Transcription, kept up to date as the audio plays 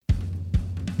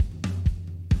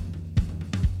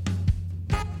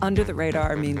Under the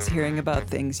Radar means hearing about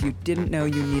things you didn't know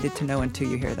you needed to know until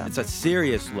you hear them. It's a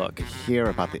serious look. Hear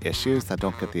about the issues that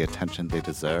don't get the attention they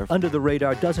deserve. Under the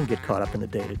Radar doesn't get caught up in the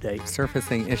day-to-day.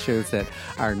 Surfacing issues that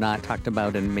are not talked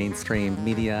about in mainstream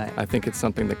media. I think it's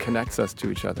something that connects us to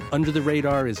each other. Under the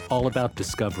Radar is all about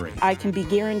discovery. I can be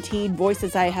guaranteed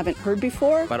voices I haven't heard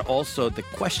before. But also the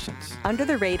questions. Under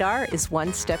the Radar is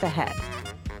one step ahead.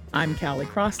 I'm Callie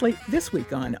Crossley. This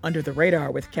week on Under the Radar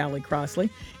with Callie Crossley,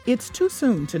 it's too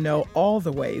soon to know all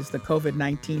the ways the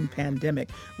COVID-19 pandemic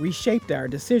reshaped our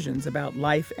decisions about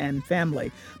life and family.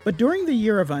 But during the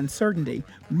year of uncertainty,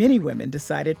 many women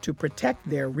decided to protect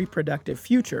their reproductive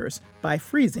futures by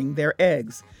freezing their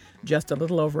eggs. Just a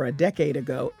little over a decade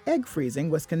ago, egg freezing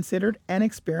was considered an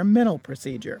experimental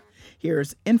procedure.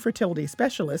 Here's infertility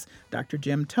specialist Dr.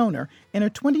 Jim Toner in a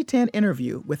 2010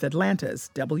 interview with Atlanta's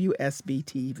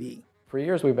WSB-TV. For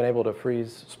years, we've been able to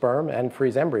freeze sperm and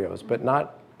freeze embryos, but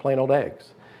not plain old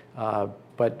eggs.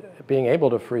 But being able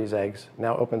to freeze eggs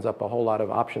now opens up a whole lot of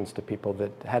options to people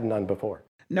that had none before.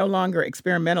 No longer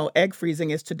experimental, egg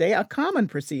freezing is today a common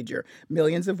procedure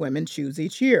millions of women choose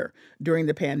each year. During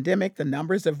the pandemic, the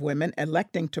numbers of women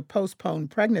electing to postpone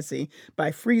pregnancy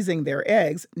by freezing their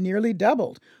eggs nearly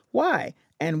doubled. Why?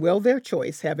 And will their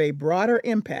choice have a broader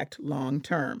impact long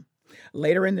term?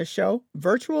 Later in the show,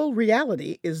 virtual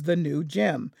reality is the new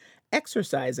gym,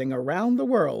 exercising around the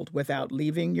world without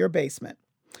leaving your basement.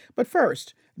 But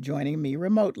first, joining me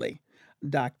remotely,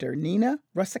 Dr. Nina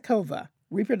Rusakova,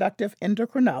 reproductive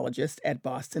endocrinologist at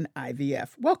Boston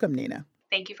IVF. Welcome, Nina.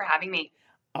 Thank you for having me.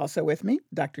 Also with me,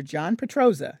 Dr. John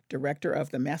Petroza, director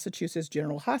of the Massachusetts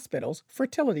General Hospital's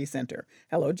Fertility Center.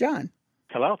 Hello, John.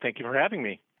 Hello, thank you for having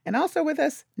me. And also with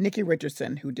us, Nikki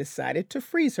Richardson, who decided to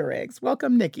freeze her eggs.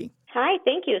 Welcome, Nikki. Hi,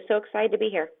 thank you. So excited to be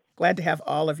here. Glad to have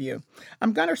all of you.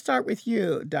 I'm going to start with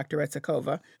you, Dr.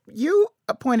 Retsakova. You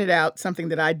pointed out something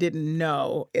that I didn't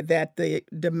know, that the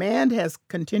demand has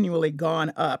continually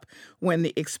gone up when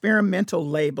the experimental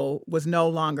label was no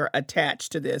longer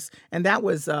attached to this, and that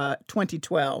was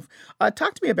 2012.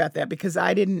 Talk to me about that, because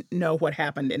I didn't know what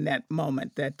happened in that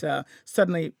moment that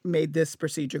suddenly made this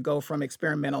procedure go from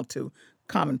experimental to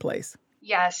commonplace.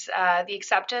 Yes, the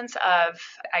acceptance of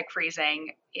egg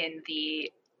freezing in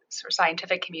the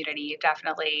scientific community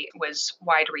definitely was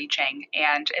wide-reaching,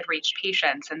 and it reached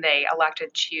patients, and they elected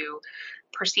to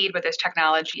proceed with this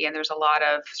technology. And there's a lot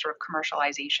of sort of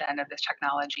commercialization of this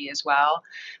technology as well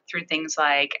through things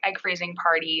like egg freezing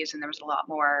parties, and there was a lot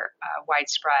more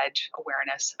widespread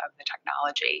awareness of the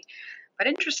technology. But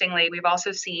interestingly, we've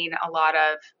also seen a lot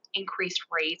of increased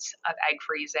rates of egg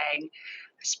freezing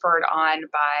spurred on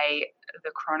by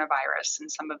the coronavirus and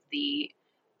some of the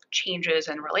changes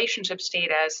in relationship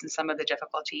status and some of the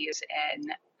difficulties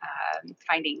in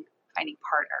finding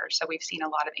partners. So we've seen a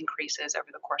lot of increases over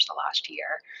the course of the last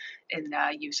year in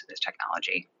the use of this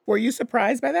technology. Were you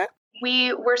surprised by that?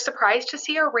 We were surprised to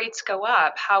see our rates go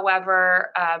up.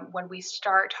 However, when we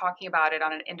start talking about it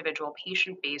on an individual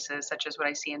patient basis, such as what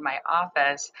I see in my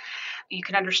office, you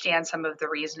can understand some of the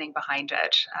reasoning behind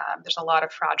it. There's a lot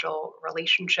of fragile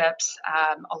relationships.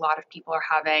 A lot of people are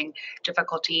having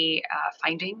difficulty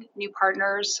finding new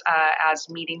partners as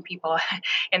meeting people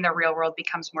in the real world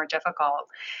becomes more difficult.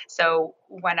 So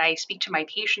when I speak to my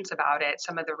patients about it,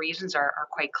 some of the reasons are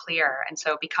quite clear. And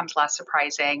so it becomes less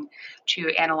surprising to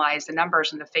analyze the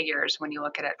numbers and the figures when you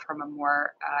look at it from a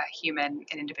more human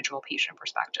and individual patient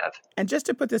perspective. And just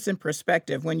to put this in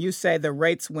perspective, when you say the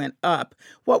rates went up,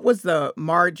 what was the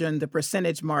margin, the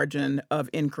percentage margin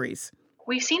of increase?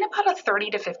 We've seen about a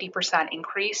 30 to 50%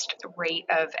 increased rate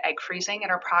of egg freezing in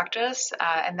our practice,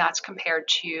 and that's compared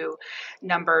to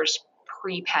numbers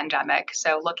pre-pandemic.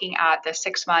 So looking at the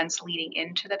 6 months leading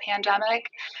into the pandemic,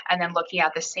 and then looking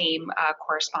at the same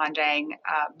corresponding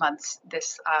months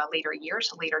this later year,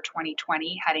 so later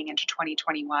 2020 heading into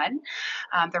 2021,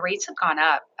 the rates have gone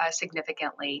up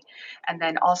significantly. And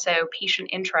then also patient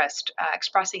interest,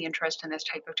 expressing interest in this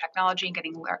type of technology and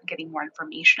getting more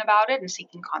information about it and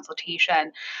seeking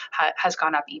consultation has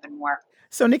gone up even more.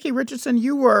 So, Nikki Richardson,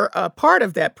 you were a part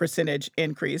of that percentage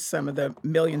increase, some of the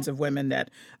millions of women that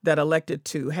elected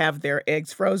to have their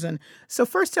eggs frozen. So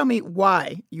first tell me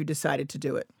why you decided to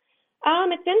do it.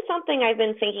 It's been something I've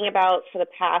been thinking about for the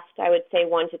past, I would say,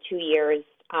 1 to 2 years.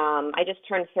 I just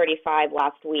turned 35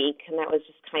 last week, and that was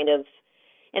just kind of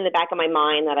in the back of my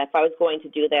mind that if I was going to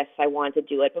do this, I wanted to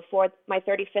do it before my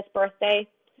 35th birthday.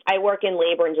 I work in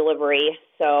labor and delivery,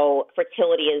 so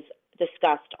fertility is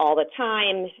discussed all the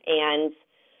time, and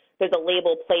there's a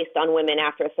label placed on women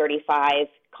after 35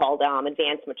 called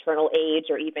advanced maternal age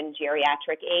or even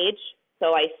geriatric age.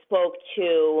 So I spoke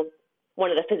to one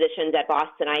of the physicians at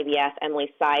Boston IVF, Emily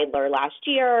Seidler, last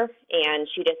year, and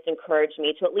she just encouraged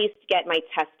me to at least get my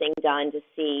testing done to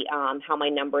see how my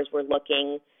numbers were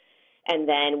looking. And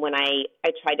then when I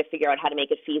tried to figure out how to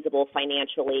make it feasible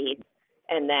financially,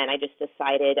 and then I just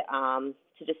decided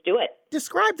to just do it.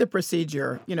 Describe the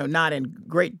procedure, not in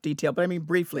great detail, but I mean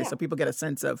briefly, so people get a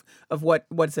sense of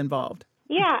what's involved.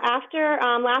 Yeah, after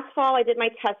last fall, I did my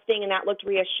testing, and that looked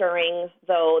reassuring,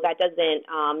 though that doesn't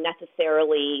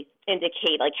necessarily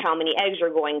indicate like how many eggs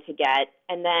you're going to get.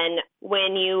 And then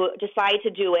when you decide to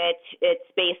do it, it's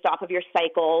based off of your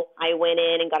cycle. I went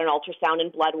in and got an ultrasound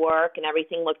and blood work, and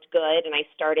everything looked good, and I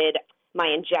started my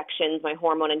injections, my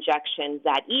hormone injections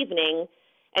that evening,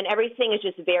 and everything is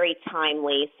just very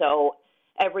timely. So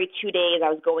every 2 days I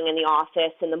was going in the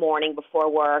office in the morning before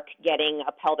work, getting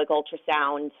a pelvic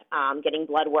ultrasound, getting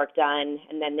blood work done,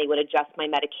 and then they would adjust my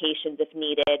medications if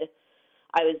needed.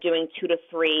 I was doing 2 to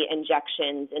 3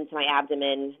 injections into my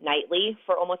abdomen nightly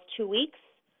for almost 2 weeks.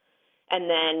 And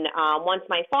then once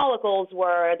my follicles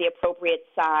were the appropriate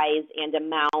size and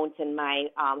amount and my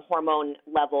hormone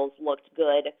levels looked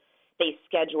good, they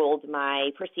scheduled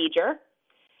my procedure.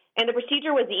 And the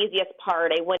procedure was the easiest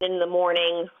part. I went in the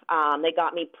morning. They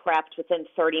got me prepped within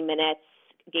 30 minutes,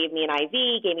 gave me an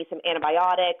IV, gave me some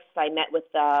antibiotics. I met with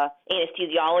the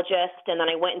anesthesiologist, and then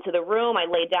I went into the room. I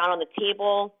laid down on the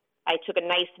table. I took a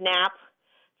nice nap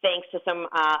thanks to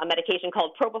a medication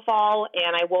called propofol,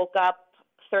 and I woke up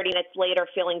 30 minutes later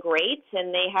feeling great,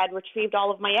 and they had retrieved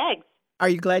all of my eggs. Are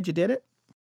you glad you did it?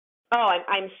 Oh,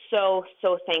 I'm so,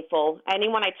 so thankful.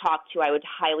 Anyone I talk to, I would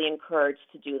highly encourage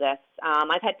to do this.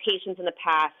 I've had patients in the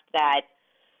past that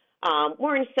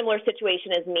were in a similar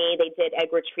situation as me. They did egg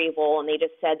retrieval, and they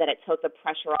just said that it took the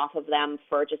pressure off of them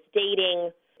for just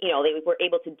dating. They were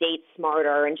able to date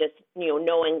smarter, and just,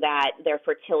 knowing that their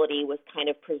fertility was kind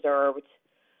of preserved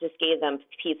just gave them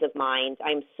peace of mind.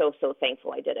 I'm so, so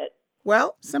thankful I did it.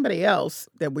 Well, somebody else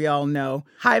that we all know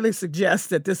highly suggests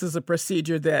that this is a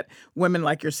procedure that women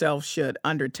like yourself should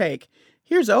undertake.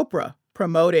 Here's Oprah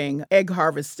promoting egg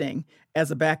harvesting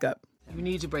as a backup. You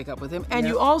need to break up with him, and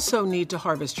you also need to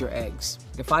harvest your eggs.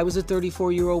 If I was a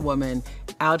 34-year-old woman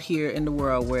out here in the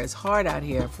world where it's hard out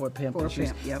here for a pimp,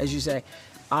 as you say,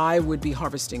 I would be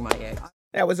harvesting my eggs.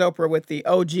 That was Oprah with the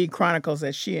OG Chronicles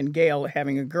as she and Gail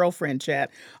having a girlfriend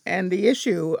chat. And the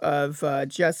issue of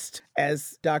just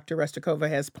as Dr. Restakova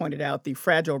has pointed out, the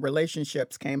fragile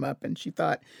relationships came up, and she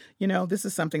thought, this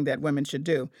is something that women should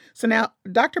do. So now,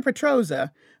 Dr.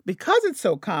 Petroza, because it's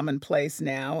so commonplace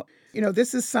now,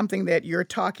 this is something that you're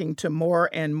talking to more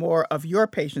and more of your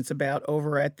patients about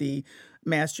over at the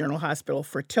Mass General Hospital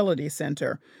Fertility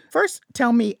Center. First,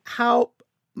 tell me how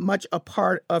much a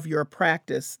part of your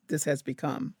practice this has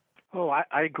become. Oh,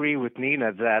 I agree with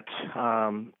Nina that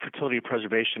fertility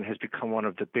preservation has become one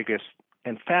of the biggest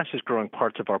and fastest growing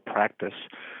parts of our practice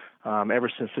ever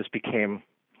since this became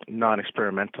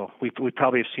non-experimental. We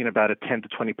probably have seen about a 10 to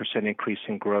 20% increase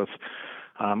in growth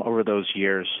over those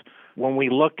years. When we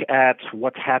look at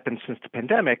what's happened since the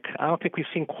pandemic, I don't think we've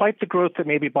seen quite the growth that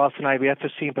maybe Boston IVF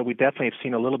has seen, but we definitely have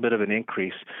seen a little bit of an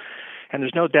increase. And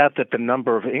there's no doubt that the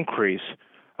number of inquiries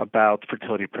about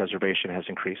fertility preservation has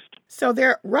increased. So there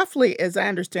are roughly, as I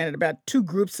understand it, about 2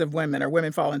 groups of women, or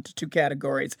women fall into 2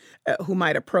 categories, who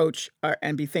might approach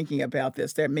and be thinking about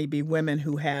this. There may be women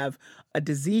who have a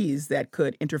disease that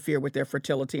could interfere with their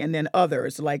fertility, and then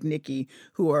others, like Nikki,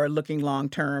 who are looking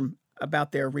long-term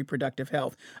about their reproductive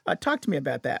health. Talk to me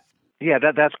about that. Yeah,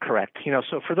 that's correct.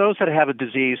 So for those that have a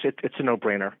disease, it's a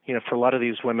no-brainer. For a lot of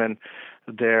these women,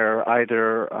 they're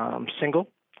either single,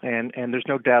 and there's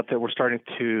no doubt that we're starting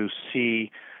to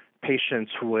see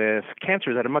patients with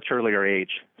cancers at a much earlier age,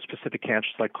 specific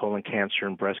cancers like colon cancer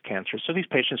and breast cancer. So these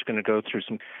patients are going to go through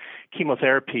some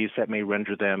chemotherapies that may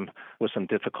render them with some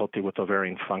difficulty with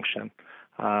ovarian function.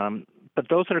 But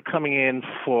those that are coming in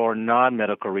for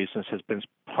non-medical reasons has been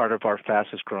part of our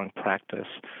fastest growing practice,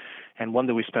 and one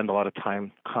that we spend a lot of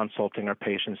time consulting our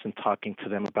patients and talking to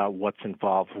them about what's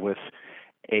involved with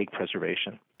egg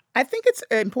preservation. I think it's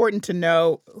important to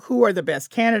know who are the best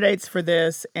candidates for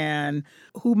this and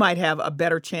who might have a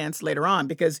better chance later on,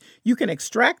 because you can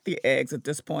extract the eggs at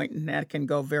this point and that can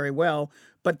go very well,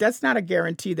 but that's not a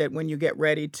guarantee that when you get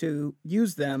ready to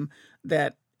use them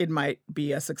that it might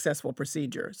be a successful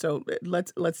procedure. So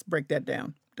let's break that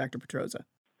down, Dr. Petroza.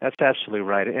 That's absolutely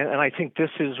right. And I think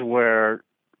this is where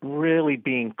really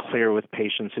being clear with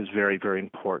patients is very, very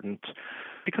important,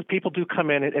 because people do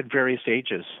come in at various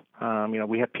ages.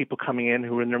 We have people coming in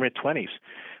who are in their mid-20s.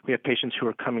 We have patients who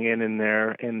are coming in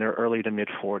their early to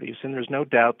mid-40s. And there's no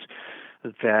doubt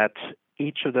that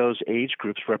each of those age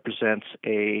groups represents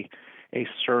a a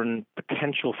certain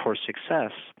potential for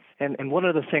success. And one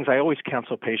of the things I always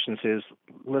counsel patients is,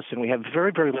 listen, we have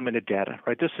very, very limited data,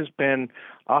 right? This has been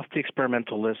off the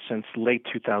experimental list since late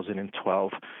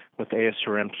 2012, with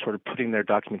ASRM sort of putting their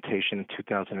documentation in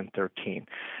 2013.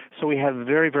 So we have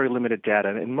very, very limited data.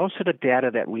 And most of the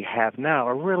data that we have now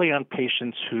are really on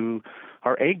patients who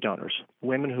are egg donors,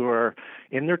 women who are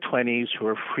in their 20s, who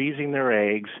are freezing their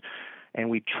eggs,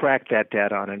 and we track that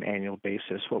data on an annual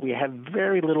basis. What we have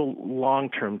very little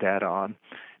long-term data on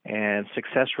and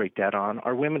success rate data on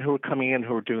are women who are coming in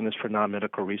who are doing this for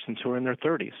non-medical reasons, who are in their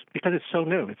 30s, because it's so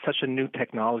new. It's such a new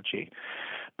technology.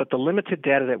 But the limited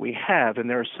data that we have, and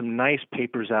there are some nice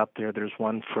papers out there. There's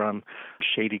one from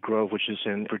Shady Grove, which is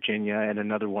in Virginia, and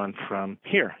another one from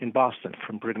here in Boston,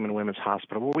 from Brigham and Women's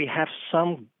Hospital, where we have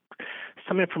some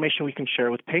information we can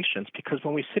share with patients. Because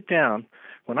when I sit down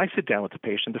with the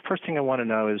patient, the first thing I want to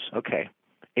know is, okay,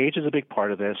 age is a big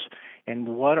part of this, and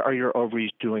what are your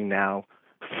ovaries doing now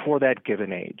for that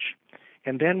given age?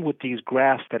 And then with these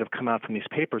graphs that have come out from these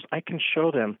papers, I can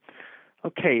show them,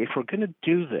 okay, if we're going to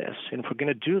do this, and if we're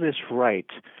going to do this right,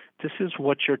 this is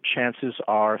what your chances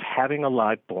are of having a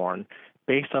live born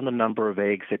based on the number of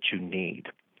eggs that you need.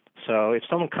 So if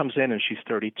someone comes in and she's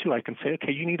 32, I can say,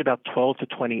 okay, you need about 12 to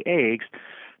 20 eggs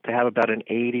to have about an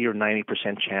 80 or 90%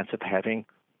 chance of having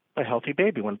a healthy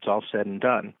baby when it's all said and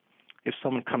done. If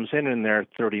someone comes in and they're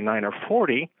 39 or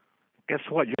 40, guess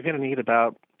what? You're going to need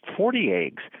about 40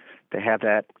 eggs to have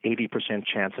that 80%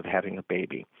 chance of having a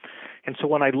baby. And so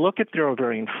when I look at their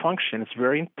ovarian function, it's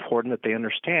very important that they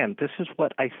understand this is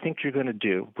what I think you're going to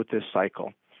do with this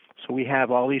cycle. So we have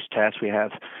all these tests. We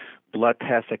have blood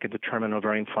tests that can determine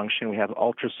ovarian function. We have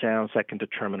ultrasounds that can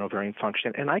determine ovarian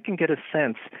function. And I can get a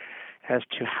sense as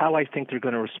to how I think they're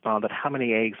going to respond and how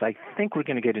many eggs I think we're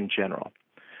going to get in general.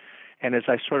 And as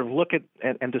I sort of look at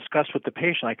and discuss with the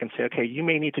patient, I can say, okay, you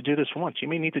may need to do this once. You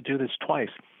may need to do this twice.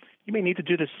 You may need to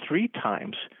do this 3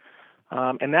 times.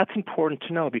 And that's important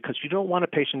to know, because you don't want a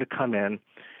patient to come in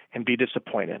and be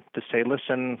disappointed, to say,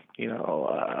 listen,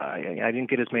 I didn't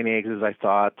get as many eggs as I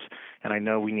thought, and I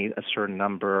know we need a certain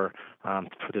number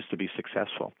for this to be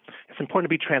successful. It's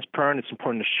important to be transparent. It's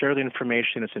important to share the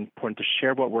information. It's important to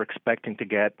share what we're expecting to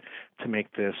get to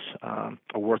make this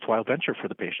a worthwhile venture for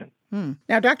the patient.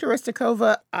 Now, Dr.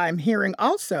 Restakova, I'm hearing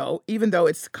also, even though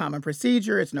it's a common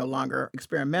procedure, it's no longer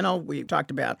experimental. We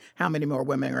talked about how many more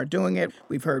women are doing it.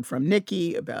 We've heard from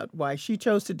Nikki about why she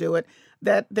chose to do it,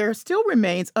 that there still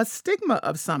remains a stigma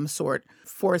of some sort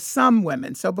for some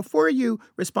women. So before you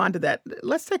respond to that,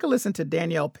 let's take a listen to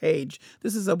Danielle Page.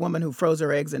 This is a woman who froze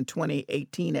her eggs in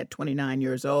 2018 at 29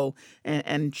 years old,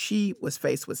 and she was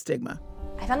faced with stigma.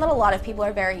 I found that a lot of people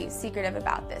are very secretive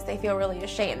about this. They feel really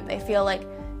ashamed. They feel like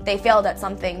they failed at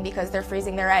something because they're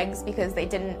freezing their eggs, because they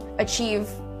didn't achieve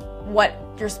what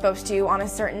you're supposed to on a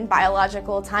certain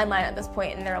biological timeline at this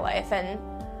point in their life. And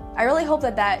I really hope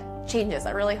that changes.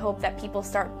 I really hope that people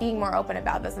start being more open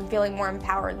about this and feeling more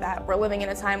empowered that we're living in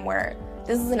a time where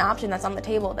this is an option that's on the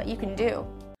table that you can do.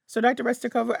 So, Dr.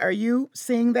 Restakova, are you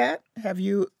seeing that? Have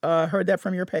you heard that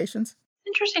from your patients?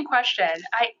 Interesting question.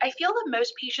 I feel that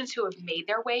most patients who have made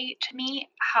their way to me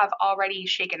have already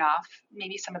shaken off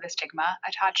maybe some of the stigma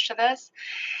attached to this.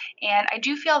 And I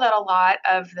do feel that a lot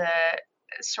of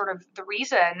the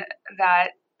reason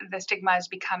that the stigma is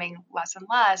becoming less and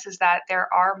less is that there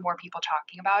are more people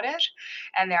talking about it,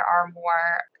 and there are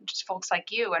more just folks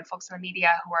like you and folks in the media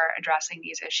who are addressing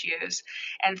these issues.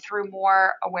 And through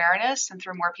more awareness and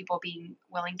through more people being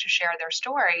willing to share their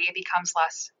story, it becomes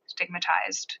less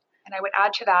stigmatized. And I would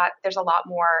add to that, there's a lot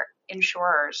more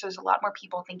insurers. So there's a lot more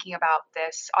people thinking about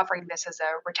this, offering this as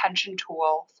a retention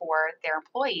tool for their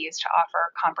employees to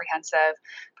offer comprehensive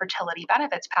fertility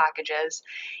benefits packages.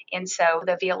 And so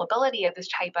the availability of this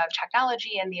type of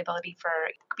technology and the ability for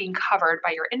being covered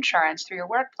by your insurance through your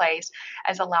workplace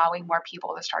is allowing more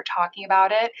people to start talking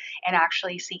about it and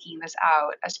actually seeking this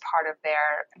out as part of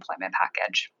their employment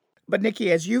package. But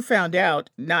Nikki, as you found out,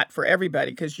 not for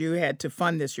everybody, because you had to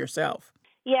fund this yourself.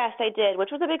 Yes, I did, which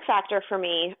was a big factor for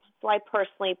me. So I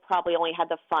personally probably only had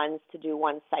the funds to do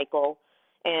one cycle.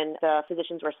 And the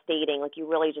physicians were stating, you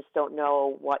really just don't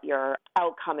know what your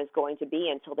outcome is going to be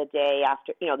until the day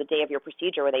after, the day of your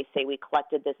procedure, where they say we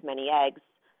collected this many eggs.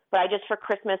 But I just, for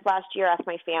Christmas last year, asked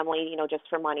my family, just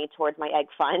for money towards my egg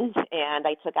fund. And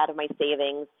I took out of my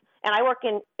savings. And I work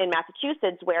in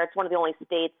Massachusetts, where it's one of the only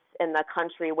states in the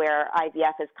country where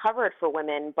IVF is covered for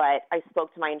women. But I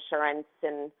spoke to my insurance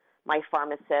and my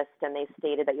pharmacist, and they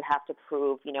stated that you have to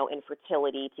prove,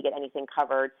 infertility to get anything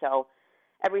covered. So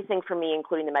everything for me,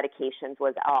 including the medications,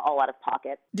 was all out of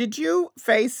pocket. Did you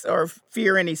face or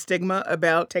fear any stigma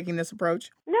about taking this approach?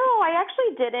 No, I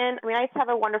actually didn't. I mean, I used to have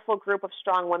a wonderful group of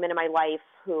strong women in my life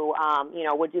who,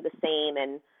 would do the same.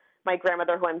 And my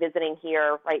grandmother, who I'm visiting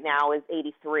here right now, is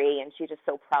 83, and she's just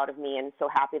so proud of me and so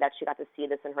happy that she got to see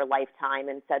this in her lifetime,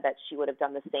 and said that she would have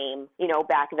done the same,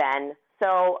 back then.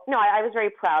 So, no, I was very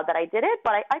proud that I did it,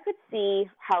 but I could see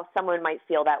how someone might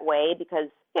feel that way because,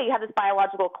 you have this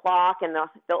biological clock and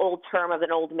the old term of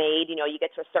an old maid. You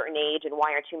get to a certain age, and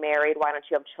why aren't you married? Why don't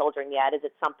you have children yet? Is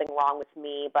it something wrong with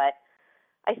me? But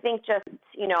I think just,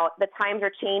 the times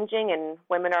are changing and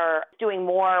women are doing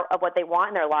more of what they want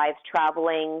in their lives,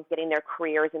 traveling, getting their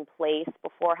careers in place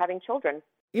before having children.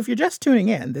 If you're just tuning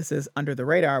in, this is Under the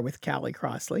Radar with Callie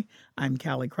Crossley. I'm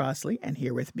Callie Crossley, and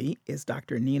here with me is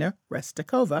Dr. Nina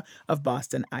Restakova of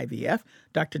Boston IVF,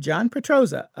 Dr. John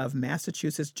Petroza of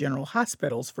Massachusetts General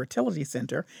Hospital's Fertility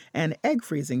Center, and egg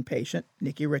freezing patient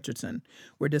Nikki Richardson.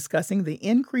 We're discussing the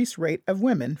increased rate of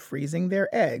women freezing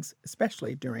their eggs,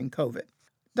 especially during COVID.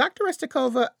 Dr.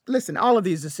 Restakova, listen, all of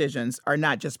these decisions are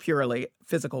not just purely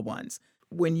physical ones.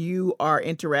 When you are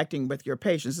interacting with your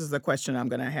patients, this is the question I'm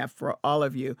going to have for all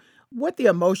of you, what the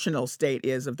emotional state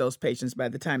is of those patients by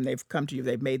the time they've come to you.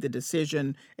 They've made the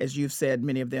decision. As you've said,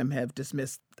 many of them have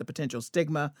dismissed the potential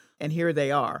stigma, and here they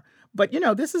are. But,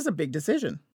 this is a big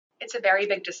decision. It's a very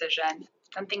big decision.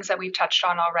 Some things that we've touched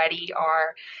on already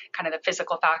are kind of the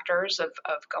physical factors of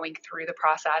going through the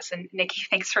process. And Nikki,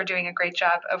 thanks for doing a great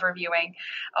job overviewing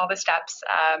all the steps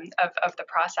of the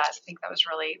process. I think that was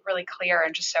really, really clear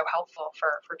and just so helpful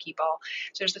for people.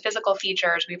 So there's the physical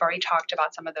features. We've already talked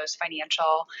about some of those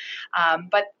financial,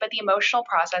 but the emotional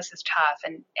process is tough.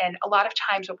 And a lot of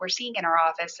times what we're seeing in our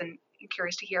office, and I'm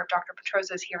curious to hear if Dr.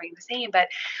 Petroza is hearing the same, but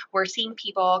we're seeing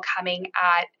people coming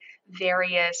at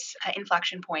various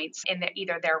inflection points in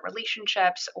either their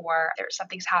relationships or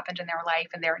something's happened in their life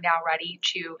and they're now ready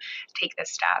to take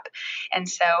this step. And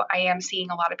so I am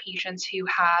seeing a lot of patients who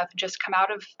have just come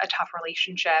out of a tough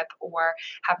relationship or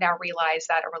have now realized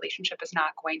that a relationship is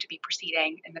not going to be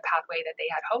proceeding in the pathway that they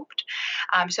had hoped.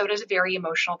 So it is a very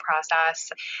emotional process.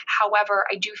 However,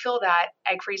 I do feel that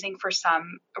egg freezing for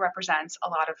some represents a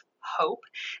lot of hope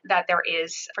that there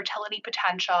is fertility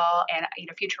potential and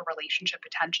future relationship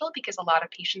potential, because a lot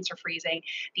of patients are freezing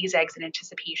these eggs in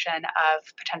anticipation of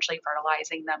potentially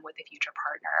fertilizing them with a future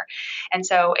partner. And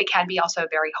so it can be also a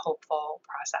very hopeful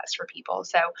process for people.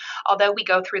 So although we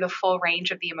go through the full range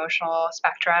of the emotional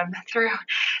spectrum through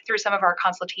some of our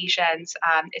consultations,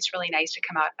 it's really nice to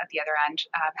come out at the other end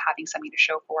having something to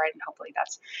show for it, and hopefully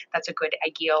that's a good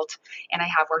egg yield. And I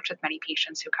have worked with many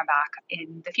patients who come back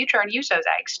in the future and use those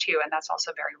eggs too, and that's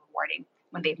also very rewarding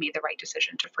when they've made the right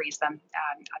decision to freeze them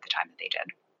at the time that they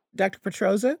did. Dr.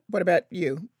 Petroza, what about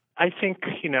you? I think,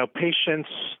 patients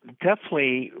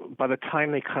definitely, by the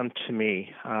time they come to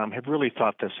me, have really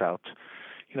thought this out.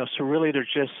 So really they're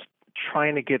just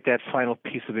trying to get that final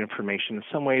piece of information. In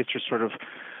some ways, they're sort of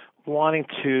wanting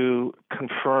to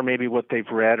confirm maybe what they've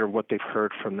read or what they've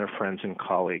heard from their friends and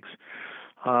colleagues.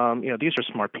 These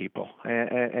are smart people,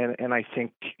 and I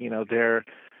think,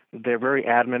 they're very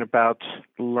adamant about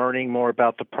learning more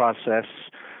about the process.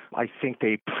 I think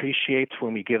they appreciate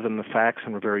when we give them the facts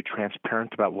and we're very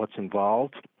transparent about what's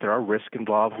involved. There are risks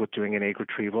involved with doing an egg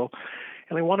retrieval,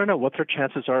 and they want to know what their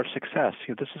chances are of success.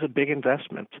 This is a big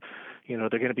investment. They're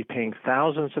going to be paying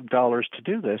thousands of dollars to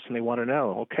do this, and they want to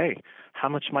know, okay, how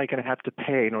much am I going to have to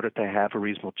pay in order to have a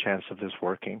reasonable chance of this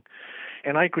working?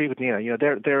 And I agree with Nina.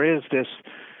 There is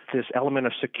this element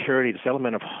of security, this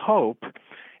element of hope.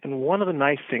 And one of the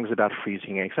nice things about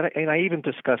freezing eggs, and I even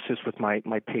discuss this with my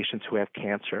patients who have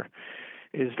cancer,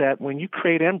 is that when you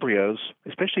create embryos,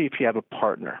 especially if you have a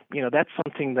partner, that's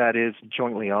something that is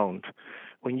jointly owned.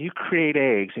 When you create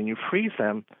eggs and you freeze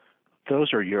them,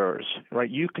 those are yours, right?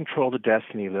 You control the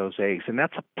destiny of those eggs, and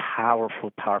that's a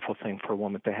powerful, powerful thing for a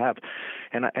woman to have.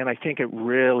 And I think it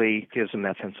really gives them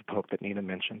that sense of hope that Nina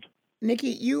mentioned. Nikki,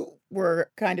 you were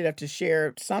kind enough to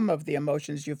share some of the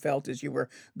emotions you felt as you were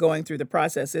going through the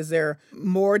process. Is there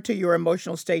more to your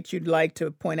emotional state you'd like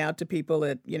to point out to people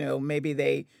that, maybe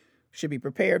they should be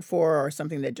prepared for, or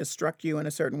something that just struck you in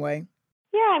a certain way?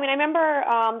 Yeah, I remember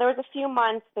there was a few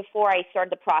months before I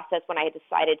started the process when I had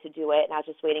decided to do it, and I was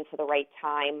just waiting for the right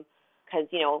time because,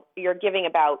 you're giving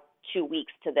about 2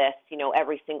 weeks to this,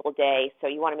 every single day. So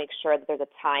you want to make sure that there's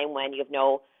a time when you have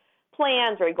no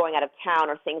plans or you're going out of town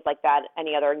or things like that,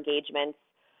 any other engagements.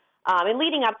 And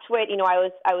leading up to it,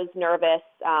 I was nervous,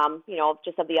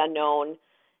 just of the unknown.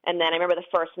 And then I remember the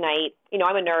first night,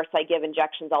 I'm a nurse, I give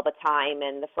injections all the time.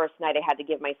 And the first night I had to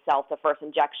give myself the first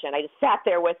injection. I just sat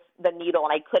there with the needle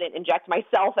and I couldn't inject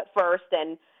myself at first.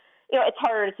 And it's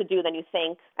harder to do than you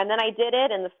think. And then I did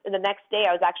it, and the next day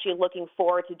I was actually looking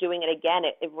forward to doing it again.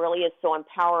 It really is so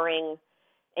empowering.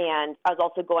 And I was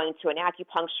also going to an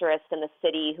acupuncturist in the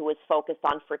city who was focused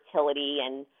on fertility.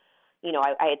 And,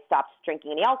 I had stopped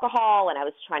drinking any alcohol, and I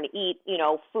was trying to eat,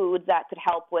 foods that could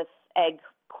help with egg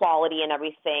quality and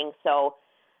everything. So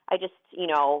I just,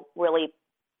 really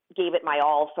gave it my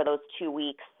all for those 2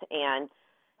 weeks. And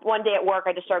one day at work,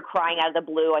 I just started crying out of the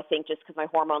blue, I think just because my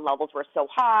hormone levels were so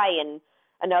high. And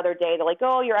another day, they're like,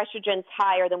 oh, your estrogen's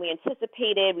higher than we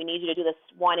anticipated. We need you to do this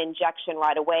one injection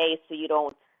right away so you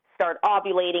don't start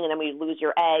ovulating and then we lose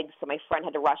your eggs. So my friend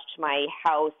had to rush to my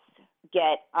house,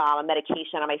 get a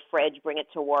medication out of my fridge, bring it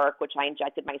to work, which I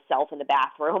injected myself in the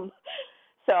bathroom.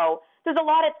 So there's a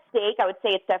lot at stake. I would say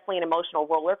it's definitely an emotional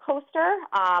roller coaster.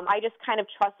 I just kind of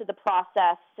trusted the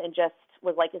process and just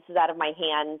was like, this is out of my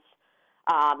hands.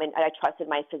 And I trusted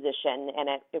my physician, and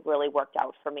it really worked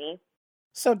out for me.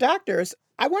 So doctors,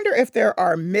 I wonder if there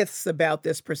are myths about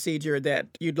this procedure that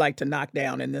you'd like to knock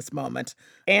down in this moment,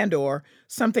 and or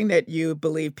something that you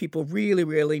believe people really,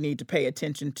 really need to pay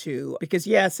attention to. Because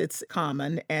yes, it's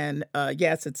common, and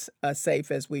yes, it's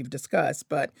safe as we've discussed,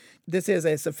 but this is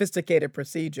a sophisticated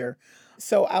procedure.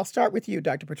 So I'll start with you,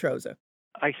 Dr. Petroza.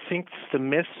 I think the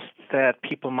myth that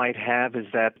people might have is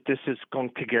that this is going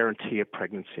to guarantee a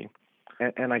pregnancy.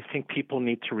 And I think people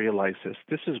need to realize this.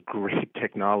 This is great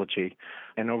technology,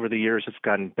 and over the years it's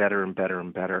gotten better and better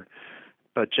and better.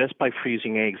 But just by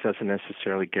freezing eggs doesn't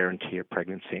necessarily guarantee a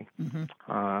pregnancy. Mm-hmm.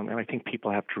 And I think people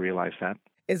have to realize that.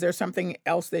 Is there something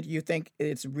else that you think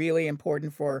it's really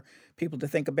important for people to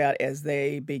think about as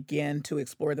they begin to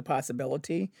explore the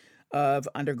possibility of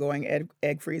undergoing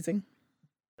egg freezing?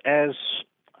 As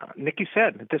Nikki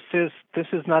said, this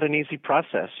is not an easy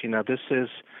process. This is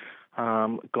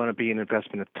going to be an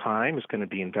investment of time. It's going to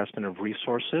be investment of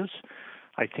resources.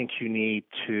 I think you need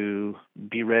to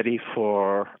be ready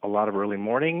for a lot of early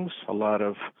mornings, a lot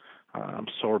of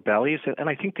sore bellies. And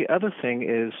I think the other thing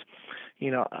is,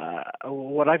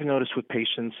 what I've noticed with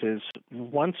patients is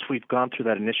once we've gone through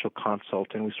that initial consult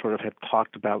and we sort of have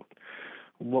talked about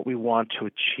what we want to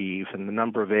achieve and the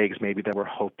number of eggs maybe that we're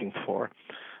hoping for,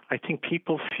 I think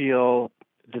people feel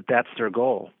that that's their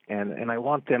goal. And I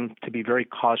want them to be very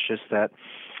cautious that,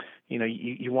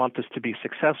 you want this to be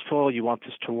successful, you want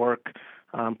this to work,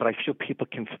 but I feel people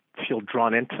can feel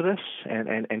drawn into this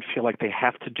and feel like they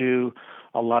have to do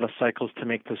a lot of cycles to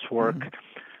make this work. Mm-hmm.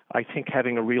 I think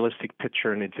having a realistic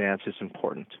picture in advance is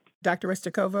important. Dr.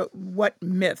 Restakova, what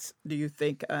myths do you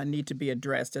think need to be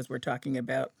addressed as we're talking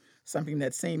about something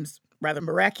that seems rather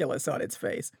miraculous on its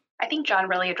face? I think John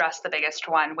really addressed the biggest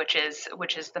one, which is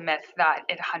the myth that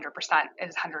it 100%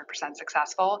 is 100%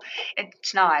 successful.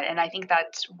 It's not, and I think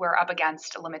that we're up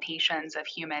against limitations of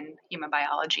human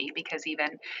biology, because even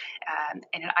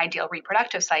in an ideal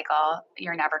reproductive cycle,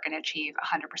 you're never going to achieve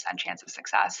 100% chance of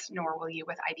success, nor will you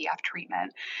with IVF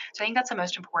treatment. So I think that's the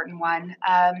most important one.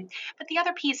 But the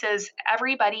other piece is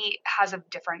everybody has a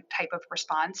different type of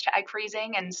response to egg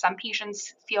freezing, and some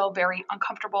patients feel very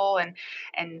uncomfortable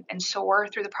and sore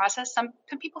through the process. Some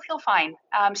people feel fine.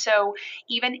 So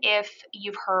even if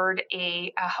you've heard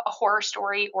a horror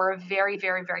story or a very,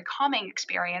 very, very calming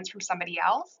experience from somebody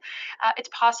else, it's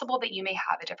possible that you may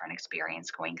have a different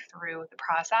experience going through the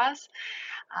process.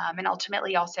 And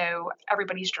ultimately, also,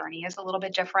 everybody's journey is a little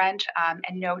bit different,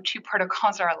 and no two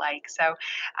protocols are alike. So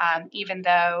even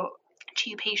though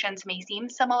two patients may seem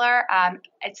similar,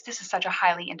 this is such a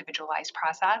highly individualized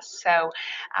process. So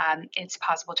it's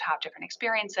possible to have different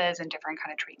experiences and different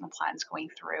kind of treatment plans going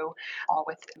through, all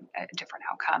with different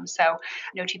outcomes. So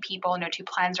no two people, no two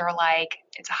plans are alike.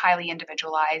 It's highly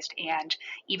individualized. And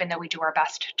even though we do our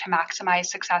best to maximize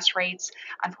success rates,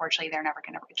 unfortunately, they're never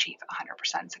going to achieve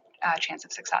 100% chance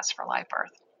of success for live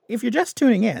birth. If you're just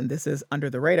tuning in, this is Under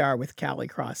the Radar with Callie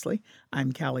Crossley.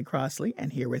 I'm Callie Crossley,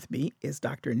 and here with me is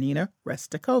Dr. Nina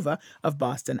Restakova of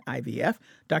Boston IVF,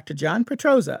 Dr. John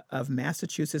Petroza of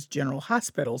Massachusetts General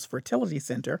Hospital's Fertility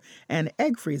Center, and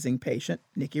egg freezing patient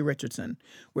Nikki Richardson.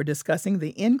 We're discussing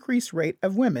the increased rate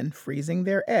of women freezing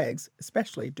their eggs,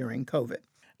 especially during COVID.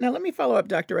 Now, let me follow up,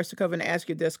 Dr. Restakova, and ask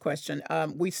you this question.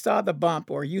 We saw the bump,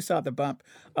 or you saw the bump,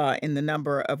 in the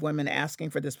number of women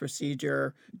asking for this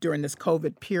procedure during this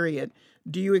COVID period.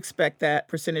 Do you expect that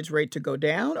percentage rate to go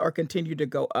down or continue to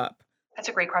go up? That's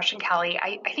a great question, Callie.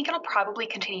 I think it'll probably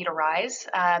continue to rise.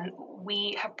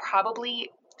 We have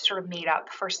probably sort of made up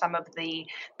for some of the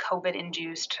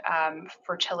COVID-induced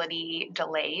fertility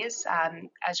delays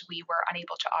as we were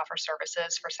unable to offer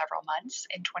services for several months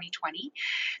in 2020.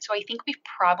 So I think we've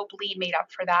probably made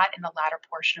up for that in the latter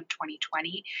portion of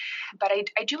 2020. But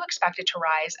I do expect it to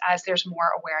rise as there's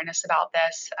more awareness about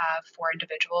this for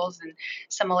individuals. And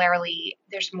similarly,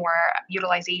 there's more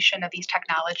utilization of these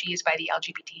technologies by the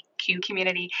LGBTQ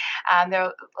community.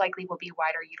 There likely will be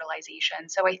wider utilization.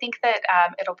 So I think that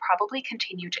it'll probably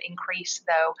continue to increase,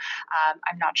 though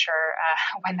I'm not sure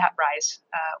when that rise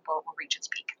will reach its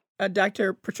peak.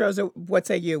 Dr. Petroza, what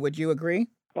say you? Would you agree?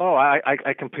 Oh,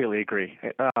 I completely agree.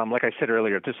 Like I said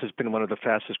earlier, this has been one of the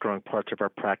fastest growing parts of our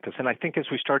practice. And I think as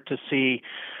we start to see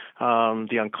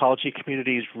the oncology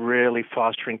communities really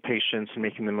fostering patients and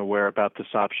making them aware about this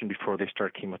option before they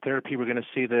start chemotherapy, we're going to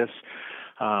see this.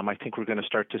 I think we're going to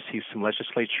start to see some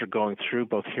legislature going through,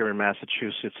 both here in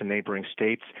Massachusetts and neighboring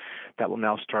states, that will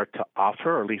now start to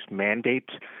offer or at least mandate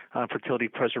fertility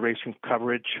preservation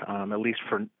coverage, at least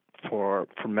for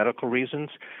medical reasons.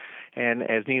 And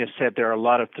as Nina said, there are a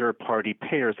lot of third-party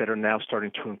payers that are now starting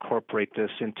to incorporate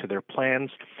this into their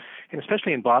plans, and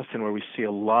especially in Boston, where we see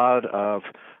a lot of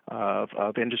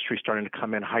industry starting to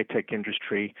come in, high-tech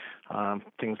industry,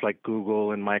 things like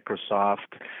Google and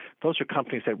Microsoft. Those are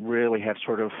companies that really have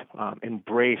sort of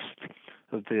embraced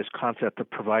this concept of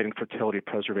providing fertility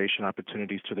preservation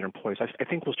opportunities to their employees. I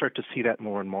think we'll start to see that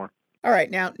more and more. All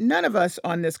right. Now, none of us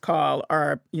on this call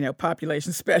are,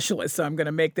 population specialists, so I'm going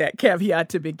to make that caveat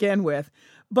to begin with.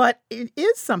 But it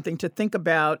is something to think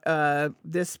about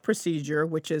this procedure,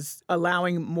 which is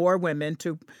allowing more women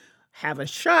to have a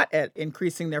shot at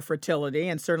increasing their fertility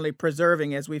and certainly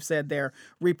preserving, as we've said, their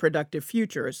reproductive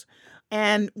futures.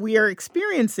 And we are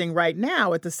experiencing right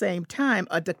now, at the same time,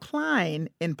 a decline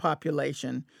in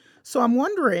population. So I'm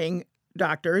wondering,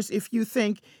 doctors, if you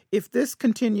think if this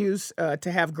continues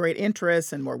to have great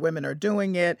interest and more women are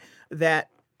doing it, that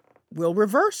will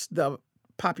reverse the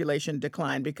population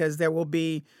decline because there will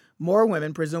be more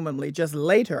women, presumably just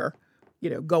later,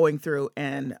 going through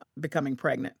and becoming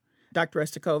pregnant. Dr.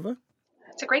 Restakova?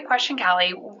 It's a great question,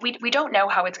 Callie. We don't know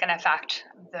how it's going to affect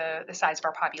the size of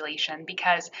our population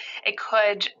because it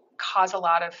could cause a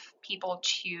lot of people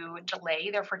to delay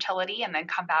their fertility and then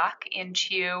come back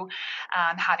into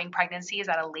having pregnancies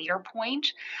at a later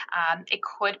point. It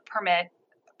could permit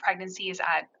pregnancies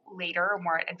at later or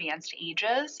more advanced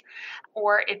ages,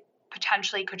 or it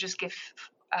potentially could just give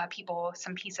people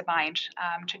some peace of mind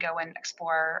to go and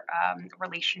explore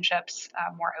relationships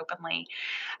more openly.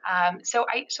 So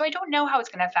I don't know how it's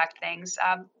going to affect things.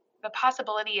 The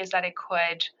possibility is that it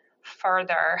could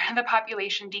further the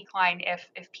population decline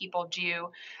if people do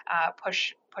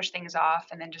push things off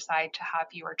and then decide to have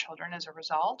fewer children as a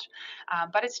result.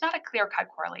 But it's not a clear-cut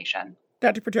correlation.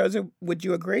 Dr. Petroza, would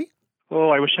you agree? Oh,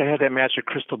 I wish I had that magic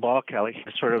crystal ball, Kelly,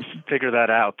 to sort of figure that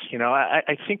out.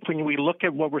 I think when we look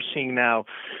at what we're seeing now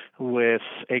with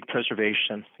egg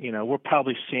preservation, we're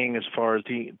probably seeing as far as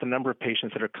the number of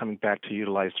patients that are coming back to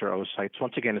utilize their oocytes.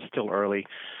 Once again, it's still early.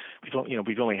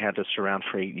 We've only had this around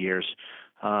for 8 years.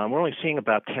 We're only seeing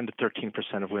about 10 to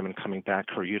 13% of women coming back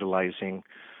who are utilizing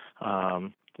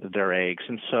their eggs.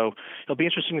 And so it'll be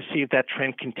interesting to see if that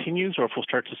trend continues or if we'll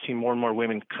start to see more and more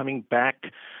women coming back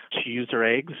to use their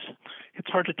eggs. It's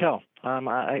hard to tell.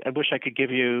 I wish I could give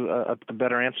you a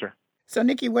better answer. So,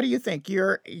 Nikki, what do you think?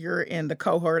 You're in the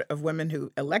cohort of women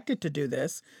who elected to do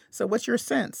this. So what's your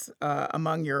sense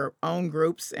among your own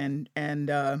groups and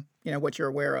what you're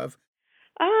aware of?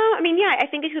 I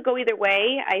think it could go either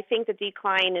way. I think the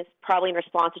decline is probably in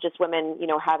response to just women,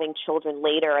 having children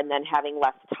later and then having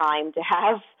less time to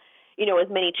have, as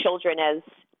many children as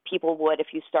people would if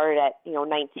you started at,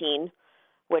 19,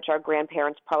 which our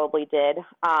grandparents probably did.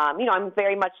 I'm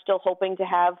very much still hoping to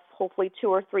have hopefully 2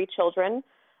 or 3 children,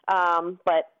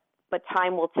 but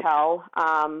time will tell.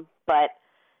 But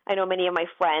I know many of my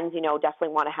friends, definitely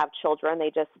want to have children.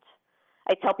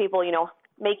 I tell people,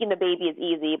 making the baby is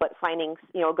easy, but finding,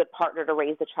 a good partner to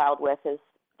raise the child with is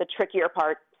the trickier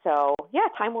part. So,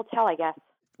 time will tell, I guess.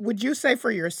 Would you say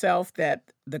for yourself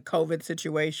that the COVID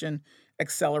situation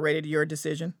accelerated your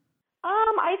decision?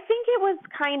 I think it was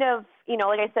kind of,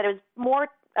 like I said, it was more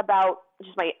about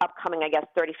just my upcoming,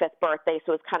 35th birthday.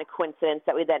 So it was kind of coincidence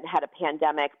that we then had a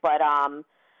pandemic. But,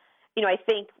 I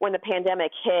think when the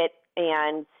pandemic hit,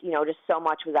 and, just so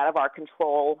much was out of our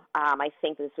control, I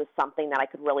think this was something that I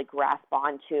could really grasp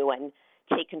onto and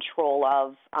take control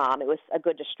of. It was a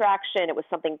good distraction. It was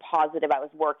something positive I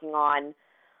was working on.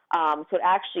 So it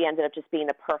actually ended up just being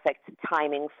the perfect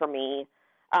timing for me.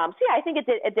 I think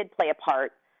it did play a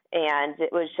part. And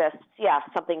it was just,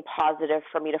 something positive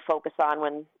for me to focus on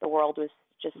when the world was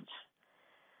just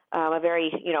a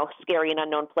very, scary and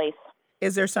unknown place.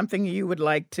 Is there something you would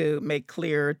like to make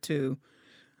clear to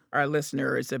our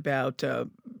listeners about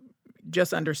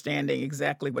just understanding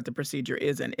exactly what the procedure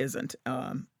is and isn't?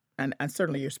 And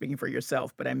certainly you're speaking for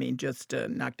yourself, but I mean just to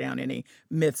knock down any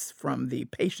myths from the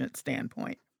patient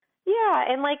standpoint. Yeah,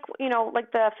 and like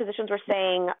the physicians were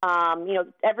saying,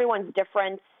 everyone's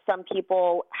different. Some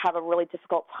people have a really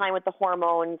difficult time with the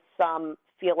hormones. Some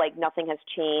feel like nothing has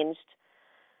changed.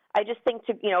 I just think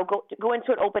to, go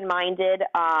into it open-minded,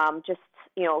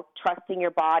 trusting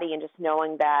your body and just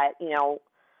knowing that,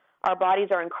 our bodies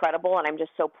are incredible, and I'm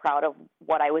just so proud of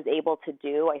what I was able to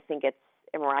do. I think it's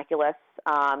miraculous.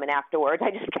 And afterwards, I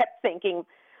just kept thinking,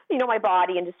 my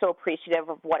body, and just so appreciative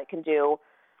of what it can do.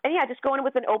 And yeah, just go in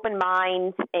with an open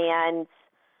mind, and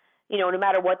no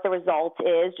matter what the result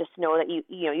is, just know that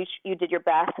you did your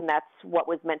best, and that's what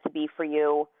was meant to be for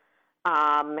you.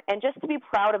 And just to be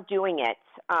proud of doing it.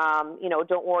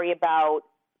 Don't worry about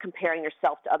comparing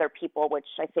yourself to other people, which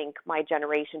I think my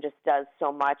generation just does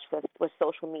so much with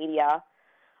social media.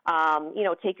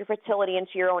 Take your fertility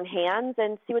into your own hands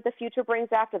and see what the future brings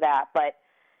after that. But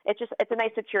it's a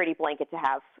nice security blanket to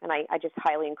have, and I just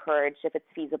highly encourage, if it's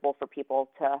feasible for people,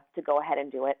 to go ahead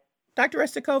and do it. Dr.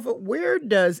 Restakova, where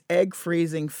does egg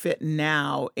freezing fit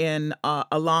now in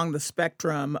along the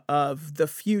spectrum of the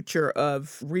future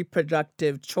of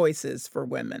reproductive choices for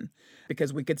women?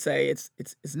 Because we could say it's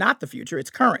not the future, it's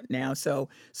current now. So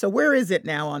where is it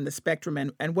now on the spectrum,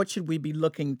 and what should we be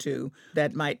looking to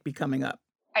that might be coming up?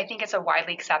 I think it's a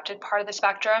widely accepted part of the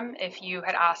spectrum. If you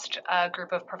had asked a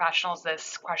group of professionals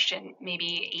this question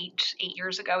maybe 8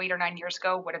 or 9 years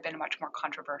ago, would have been a much more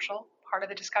controversial part of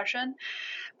the discussion.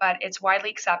 But it's widely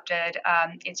accepted.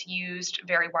 It's used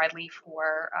very widely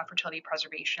for fertility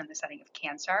preservation in the setting of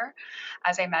cancer.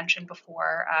 As I mentioned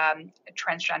before,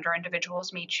 transgender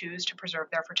individuals may choose to preserve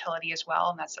their fertility as well,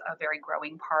 and that's a very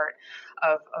growing part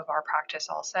of our practice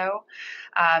also.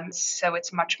 So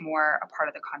it's much more a part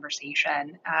of the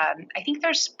conversation. I think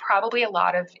there's probably a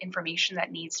lot of information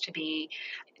that needs to be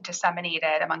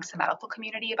disseminated amongst the medical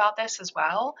community about this as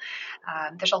well.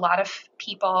 There's a lot of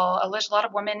people, there's a lot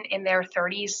of women in their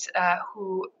 30s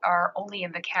who are only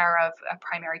in the care of a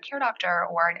primary care doctor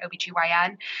or an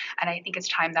OBGYN. And I think it's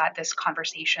time that this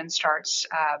conversation starts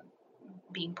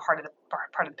being part of the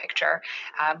picture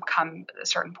come a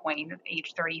certain point,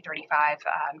 age 30, 35,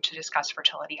 to discuss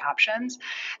fertility options.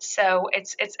 So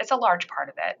it's a large part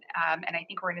of it. And I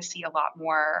think we're going to see a lot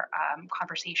more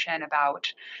conversation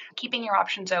about keeping your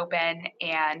options open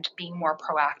and being more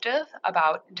proactive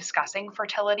about discussing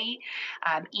fertility,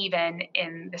 even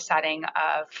in the setting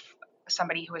of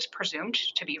somebody who is presumed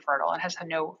to be fertile and has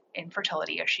no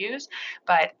infertility issues,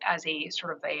 but as a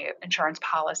sort of a insurance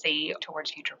policy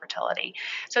towards future fertility.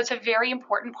 So it's a very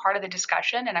important part of the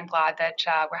discussion, and I'm glad that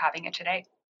we're having it today.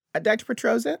 Dr.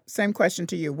 Petroza, same question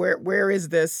to you. Where is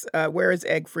this? Where is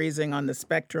egg freezing on the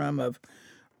spectrum of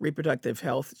reproductive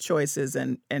health choices,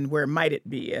 and where might it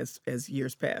be as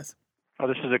years pass? Oh,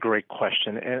 this is a great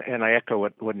question, and I echo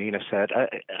what Nina said.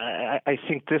 I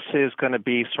think this is going to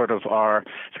be sort of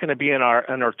it's going to be in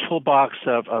our toolbox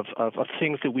of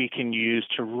things that we can use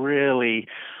to really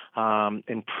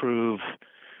improve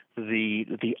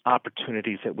the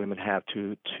opportunities that women have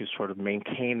to sort of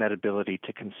maintain that ability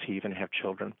to conceive and have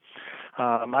children.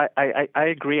 I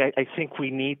agree. I think we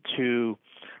need to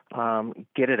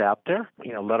get it out there,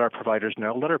 let our providers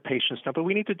know, let our patients know, but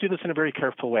we need to do this in a very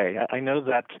careful way. I know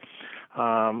that,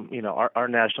 our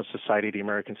National Society, the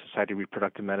American Society of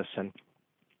Reproductive Medicine,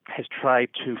 has tried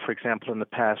to, for example, in the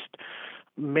past,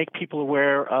 make people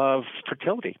aware of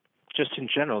fertility just in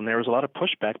general. And there was a lot of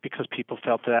pushback because people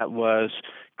felt that was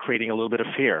creating a little bit of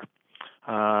fear.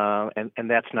 And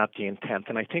that's not the intent.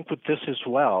 And I think with this as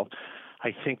well,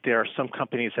 I think there are some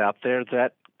companies out there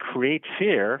that create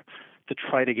fear to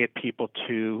try to get people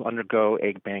to undergo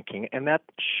egg banking, and that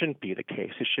shouldn't be the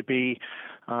case. It should be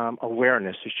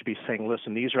awareness. It should be saying,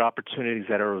 listen, these are opportunities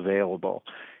that are available.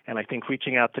 And I think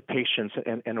reaching out to patients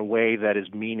in a way that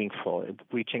is meaningful,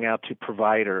 reaching out to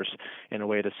providers in a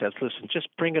way that says, listen, just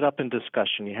bring it up in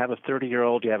discussion. You have a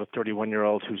 30-year-old, you have a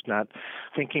 31-year-old who's not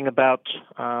thinking about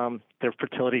their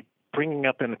fertility, bringing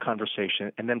up in the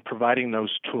conversation, and then providing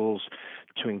those tools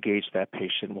to engage that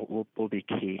patient will be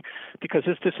key, because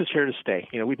this is here to stay.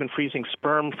 We've been freezing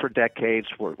sperm for decades.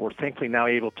 We're thankfully now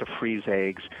able to freeze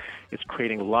eggs. It's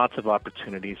creating lots of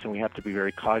opportunities, and we have to be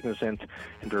very cognizant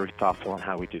and very thoughtful on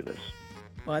how we do this.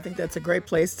 Well, I think that's a great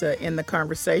place to end the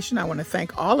conversation. I want to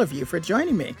thank all of you for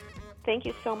joining me. Thank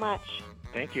you so much.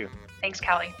 Thank you. Thanks,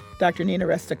 Kelly. Dr. Nina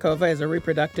Restakova is a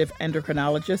reproductive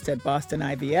endocrinologist at Boston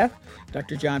IVF.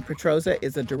 Dr. John Petroza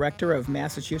is a director of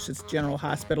Massachusetts General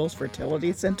Hospital's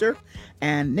Fertility Center.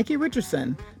 And Nikki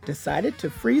Richardson decided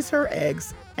to freeze her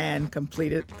eggs and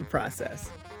completed the process.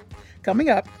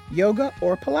 Coming up, yoga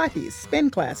or Pilates,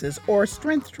 spin classes, or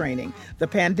strength training. The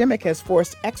pandemic has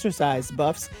forced exercise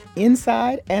buffs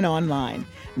inside and online.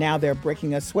 Now they're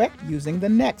breaking a sweat using the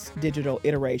next digital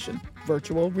iteration,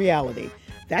 virtual reality.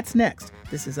 That's next.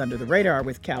 This is Under the Radar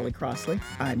with Callie Crossley.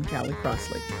 I'm Callie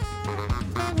Crossley.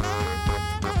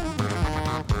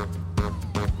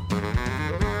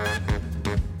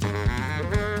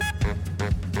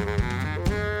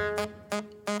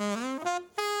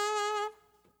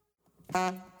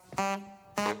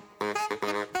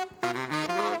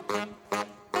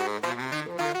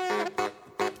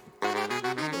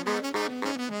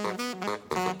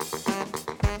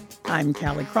 I'm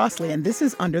Callie Crossley, and this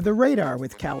is Under the Radar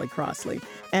with Callie Crossley.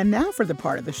 And now for the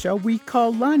part of the show we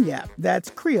call Lagniappe.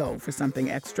 That's Creole for something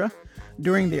extra.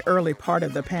 During the early part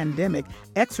of the pandemic,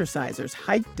 exercisers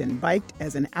hiked and biked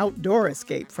as an outdoor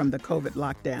escape from the COVID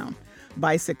lockdown.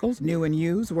 Bicycles, new and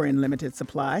used, were in limited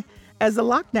supply. As the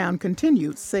lockdown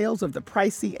continued, sales of the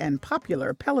pricey and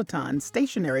popular Peloton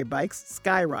stationary bikes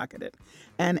skyrocketed.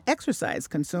 And exercise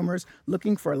consumers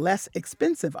looking for less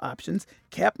expensive options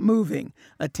kept moving,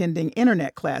 attending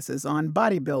internet classes on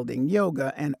bodybuilding,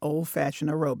 yoga, and old-fashioned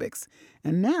aerobics.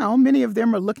 And now many of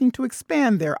them are looking to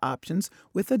expand their options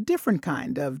with a different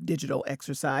kind of digital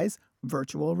exercise,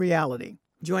 virtual reality.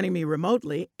 Joining me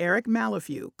remotely, Eric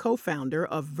Malafew, co-founder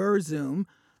of Verzoom,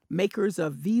 makers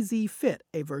of VZ Fit,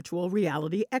 a virtual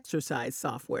reality exercise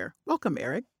software. Welcome,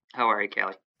 Eric. How are you,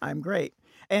 Callie? I'm great.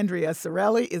 Andrea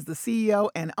Sorelli is the CEO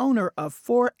and owner of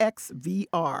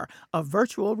 4XVR, a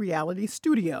virtual reality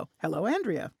studio. Hello,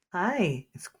 Andrea. Hi,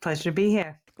 it's a pleasure to be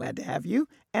here. Glad to have you.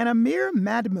 And Amir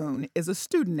Madmoon is a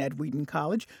student at Wheaton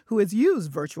College who has used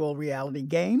virtual reality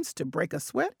games to break a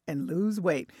sweat and lose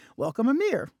weight. Welcome,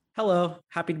 Amir. Hello,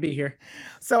 happy to be here.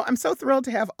 So I'm so thrilled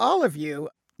to have all of you.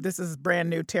 This is brand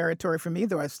new territory for me,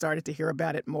 though I've started to hear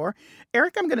about it more.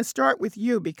 Eric, I'm going to start with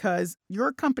you because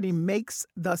your company makes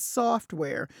the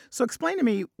software. So explain to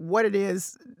me what it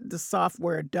is the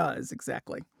software does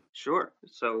exactly. Sure.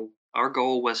 So our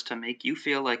goal was to make you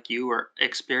feel like you are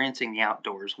experiencing the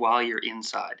outdoors while you're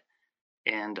inside.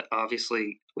 And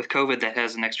obviously with COVID, that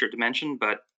has an extra dimension,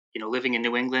 but living in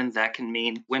New England, that can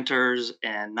mean winters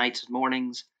and nights and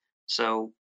mornings.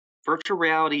 So virtual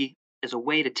reality is a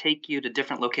way to take you to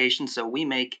different locations. So we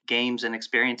make games and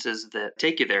experiences that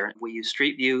take you there. We use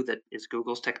Street View, that is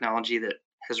Google's technology that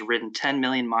has ridden 10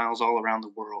 million miles all around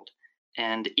the world.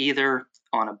 And either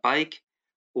on a bike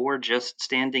or just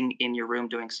standing in your room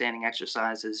doing standing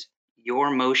exercises,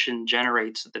 your motion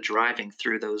generates the driving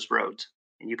through those roads.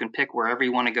 And you can pick wherever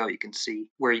you want to go. You can see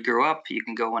where you grew up. You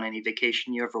can go on any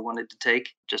vacation you ever wanted to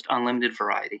take, just unlimited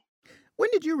variety. When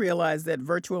did you realize that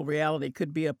virtual reality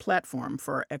could be a platform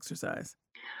for exercise?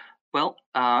 Well,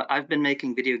 I've been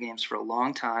making video games for a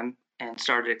long time and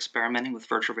started experimenting with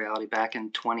virtual reality back in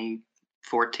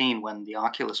 2014 when the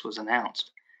Oculus was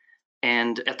announced.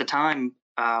 And at the time,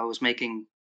 I was making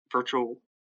virtual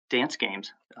dance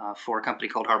games for a company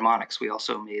called Harmonix. We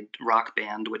also made Rock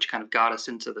Band, which kind of got us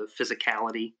into the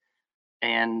physicality.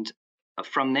 And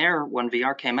from there, when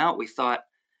VR came out, we thought,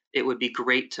 it would be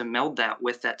great to meld that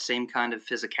with that same kind of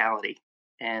physicality.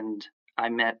 And I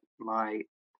met my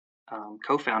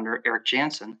co-founder, Eric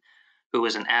Jansen, who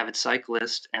is an avid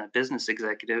cyclist and a business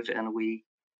executive. And we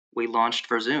launched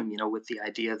Verzoom, with the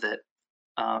idea that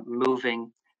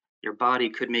moving your body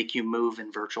could make you move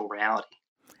in virtual reality.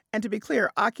 And to be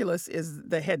clear, Oculus is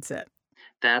the headset.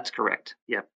 That's correct.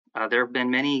 Yep. There have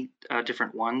been many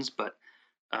different ones, but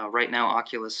right now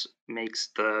Oculus makes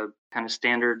the kind of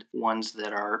standard ones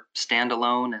that are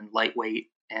standalone and lightweight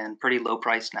and pretty low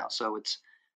price now. So it's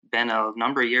been a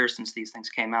number of years since these things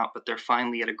came out, but they're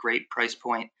finally at a great price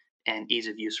point and ease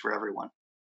of use for everyone.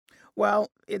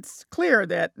 Well, it's clear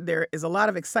that there is a lot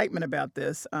of excitement about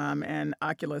this, and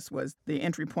Oculus was the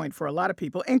entry point for a lot of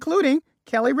people, including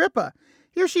Kelly Ripa.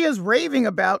 Here she is raving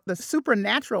about the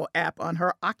Supernatural app on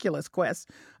her Oculus Quest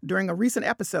during a recent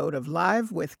episode of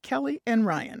Live with Kelly and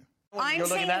Ryan. I'm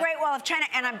seeing the Great Wall of China,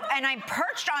 and I'm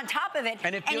perched on top of it.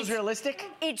 And it feels realistic?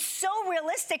 It's so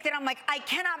realistic that I'm like, I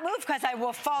cannot move because I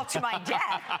will fall to my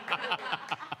death.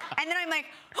 And then I'm like,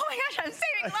 oh my gosh, I'm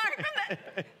saving Mark from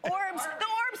the orbs, the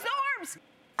orbs.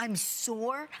 I'm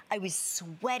sore. I was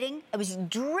sweating. I was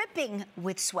dripping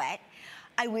with sweat.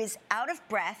 I was out of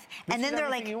breath. And then they're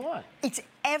like, it's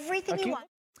everything you want.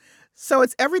 So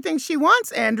it's everything she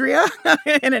wants, Andrea,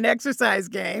 in an exercise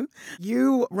game.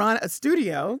 You run a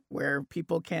studio where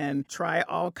people can try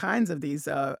all kinds of these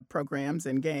programs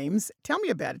and games. Tell me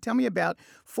about it. Tell me about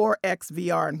 4X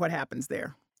VR and what happens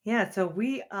there. Yeah, so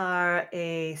we are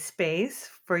a space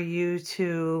for you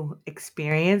to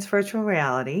experience virtual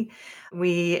reality.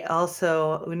 We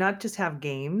not just have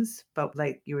games, but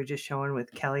like you were just showing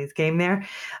with Kelly's game there,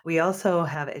 we also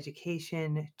have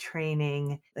education,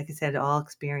 training, like I said, all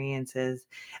experiences.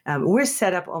 We're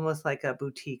set up almost like a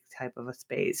boutique type of a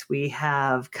space. We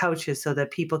have couches so that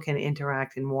people can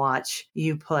interact and watch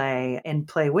you play and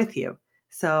play with you.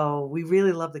 So we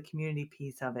really love the community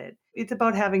piece of it. It's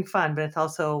about having fun, but it's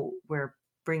also we're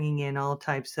bringing in all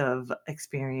types of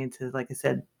experiences, like I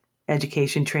said,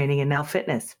 education, training, and now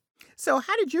fitness. So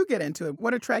how did you get into it?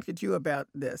 What attracted you about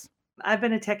this? I've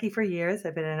been a techie for years.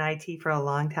 I've been in IT for a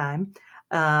long time.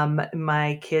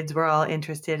 My kids were all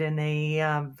interested in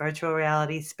the virtual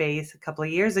reality space a couple of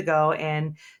years ago.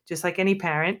 And just like any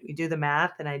parent, you do the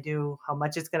math and I do how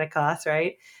much it's going to cost,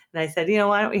 right? And I said,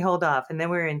 why don't we hold off? And then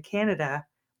we were in Canada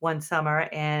one summer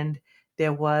and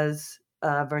there was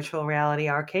a virtual reality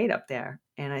arcade up there.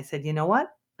 And I said, you know what?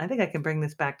 I think I can bring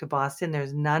this back to Boston.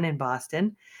 There's none in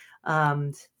Boston.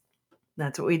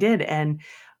 That's what we did. And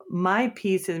my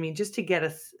piece is, just to get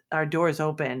our doors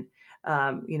open,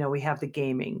 we have the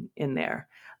gaming in there,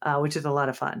 which is a lot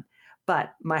of fun.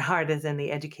 But my heart is in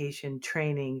the education,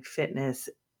 training, fitness,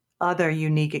 other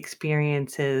unique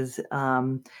experiences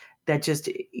that just,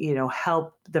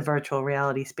 help the virtual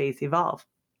reality space evolve.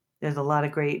 There's a lot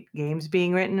of great games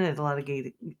being written. There's a lot of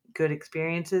good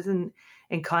experiences and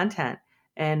content.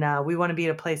 And we want to be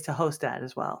at a place to host that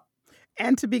as well.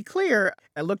 And to be clear,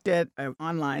 I looked at an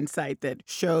online site that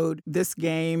showed this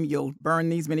game, you'll burn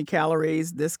these many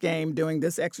calories, this game, doing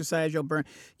this exercise, you'll burn,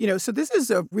 so this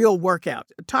is a real workout.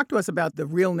 Talk to us about the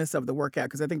realness of the workout,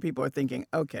 because I think people are thinking,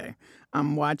 okay,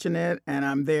 I'm watching it and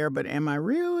I'm there, but am I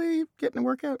really getting a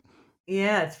workout?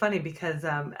 Yeah, it's funny because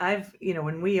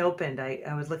when we opened,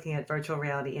 I was looking at Virtual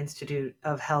Reality Institute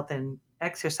of Health and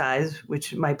Exercise,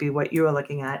 which might be what you were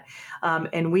looking at.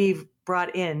 And we've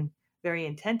brought in very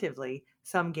intentively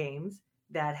some games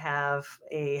that have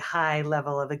a high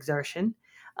level of exertion.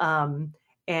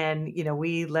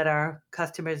 We let our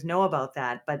customers know about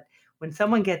that. But when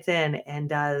someone gets in and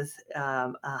does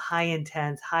a high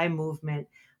intense, high movement,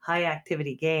 high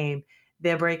activity game,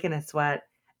 they're breaking a sweat.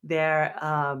 They're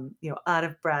out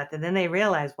of breath. And then they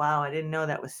realize, wow, I didn't know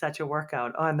that was such a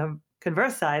workout. On the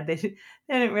converse side, they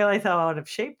didn't realize how out of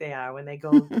shape they are when they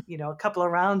go, a couple of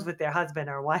rounds with their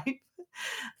husband or wife.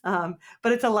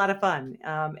 But it's a lot of fun.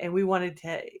 And we wanted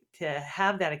to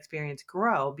have that experience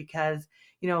grow because,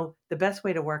 the best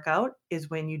way to work out is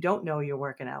when you don't know you're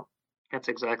working out. That's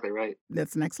exactly right.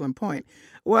 That's an excellent point.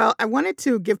 Well, I wanted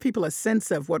to give people a sense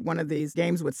of what one of these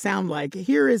games would sound like.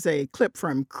 Here is a clip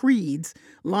from Creed's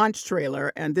launch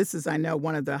trailer, and this is, I know,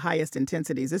 one of the highest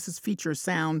intensities. This features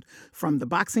sound from the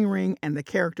boxing ring and the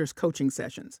characters' coaching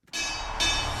sessions. In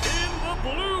the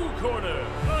blue corner,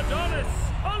 Adonis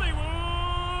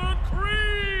Hollywood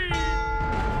Creed!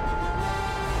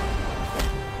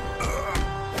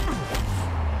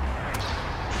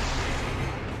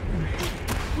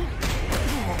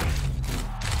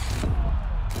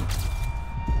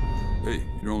 Hey,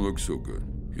 you don't look so good.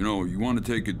 You want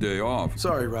to take a day off.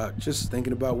 Sorry, Rock. Just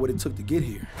thinking about what it took to get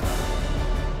here.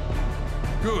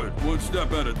 Good. One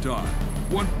step at a time.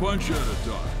 One punch at a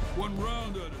time. One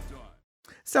round at a time.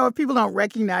 So if people don't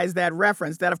recognize that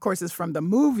reference, that, of course, is from the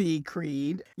movie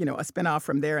Creed, a spinoff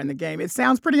from there in the game. It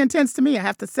sounds pretty intense to me, I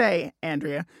have to say,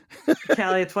 Andrea.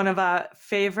 Callie, it's one of our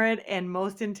favorite and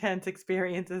most intense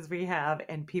experiences we have,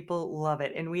 and people love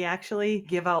it. And we actually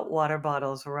give out water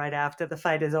bottles right after the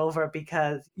fight is over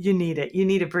because you need it. You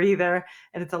need a breather,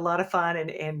 and it's a lot of fun,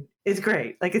 and it's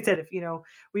great. Like I said, if,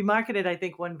 we marketed, I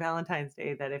think, one Valentine's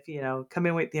Day that if, come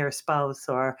in with your spouse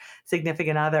or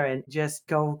significant other and just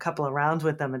go a couple of rounds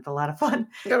with them, it's a lot of fun.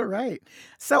 All right.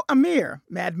 So Amir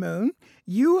Madmoon,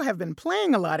 you have been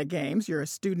playing a lot of games. You're a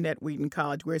student at Wheaton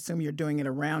College. We assume you're doing it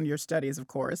around your studies, of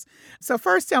course. So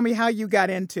first, tell me how you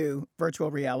got into virtual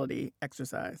reality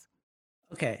exercise.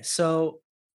 Okay, so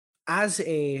as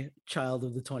a child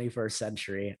of the 21st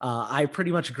century, I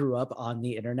pretty much grew up on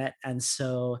the internet. And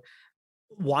so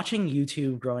watching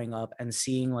YouTube growing up and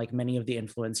seeing like many of the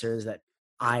influencers that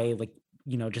I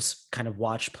just kind of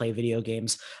watch play video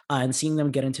games and seeing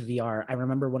them get into VR. I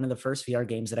remember one of the first VR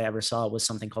games that I ever saw was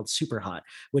something called Super Hot,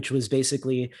 which was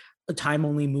basically time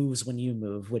only moves when you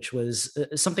move, which was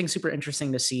something super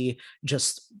interesting to see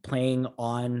just playing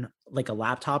on like a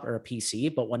laptop or a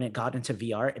PC. But when it got into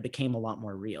VR, it became a lot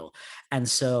more real. And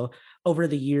so over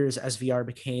the years, as VR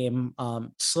became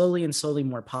slowly and slowly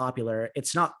more popular,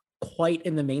 it's not quite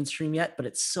in the mainstream yet, but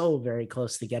it's so very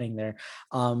close to getting there.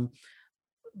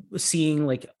 Seeing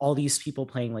like all these people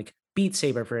playing like Beat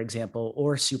Saber, for example,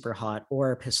 or Super Hot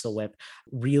or Pistol Whip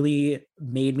really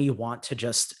made me want to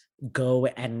just go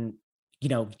and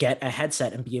get a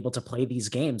headset and be able to play these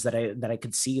games that I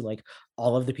could see like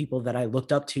all of the people that I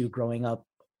looked up to growing up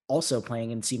also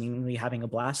playing and seemingly having a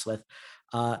blast with.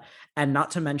 And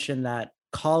not to mention that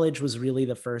college was really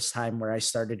the first time where I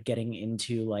started getting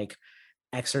into like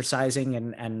exercising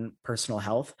and personal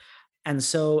health. And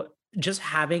so just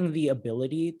having the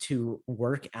ability to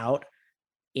work out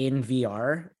in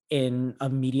VR in a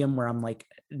medium where I'm like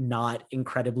not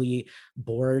incredibly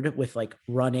bored with like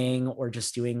running or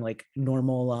just doing like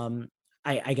normal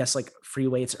I guess like free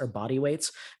weights or body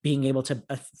weights, being able to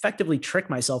effectively trick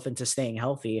myself into staying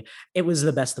healthy, it was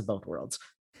the best of both worlds.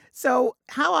 So,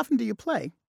 how often do you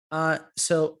play?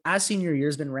 So as senior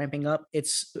year's been ramping up,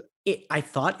 I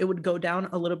thought it would go down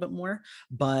a little bit more,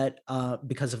 but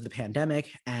because of the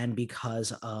pandemic and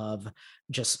because of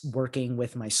just working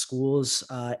with my school's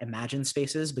Imagine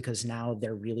spaces, because now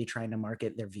they're really trying to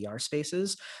market their VR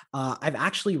spaces, I've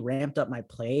actually ramped up my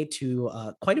play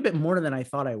to quite a bit more than I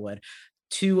thought I would,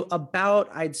 to about,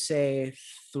 I'd say,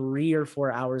 3 or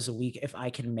 4 hours a week if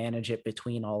I can manage it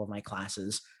between all of my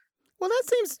classes. Well, that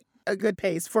seems a good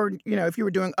pace for, if you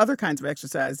were doing other kinds of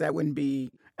exercise, that wouldn't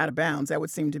be out of bounds. That would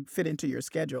seem to fit into your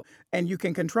schedule. And you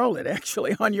can control it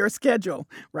actually on your schedule,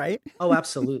 right? Oh,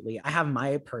 absolutely. I have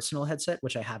my personal headset,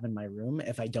 which I have in my room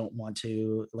if I don't want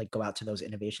to like go out to those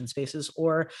innovation spaces,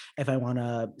 or if I want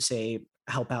to say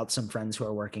help out some friends who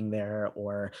are working there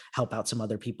or help out some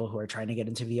other people who are trying to get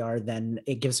into VR, then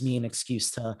it gives me an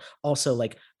excuse to also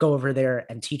like go over there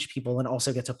and teach people and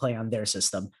also get to play on their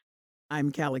system.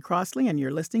 I'm Callie Crossley, and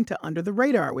you're listening to Under the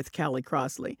Radar with Callie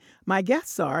Crossley. My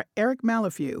guests are Eric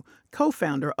Malafew,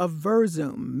 co-founder of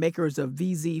Virzoom, makers of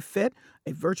VZ Fit,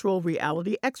 a virtual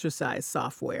reality exercise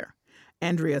software;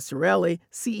 Andrea Sorelli,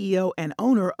 CEO and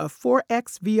owner of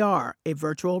 4X VR, a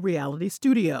virtual reality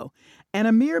studio; and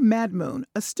Amir Madmoon,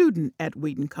 a student at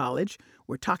Wheaton College.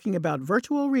 We're talking about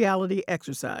virtual reality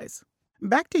exercise.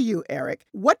 Back to you, Eric.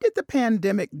 What did the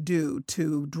pandemic do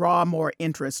to draw more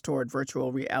interest toward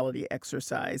virtual reality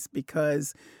exercise?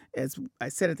 Because, as I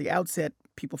said at the outset,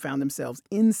 people found themselves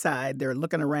inside. They're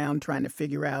looking around trying to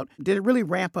figure out, did it really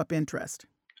ramp up interest?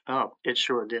 Oh, it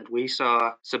sure did. We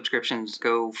saw subscriptions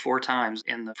go 4 times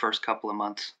in the first couple of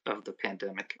months of the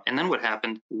pandemic. And then what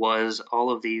happened was all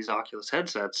of these Oculus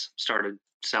headsets started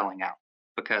selling out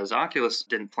because Oculus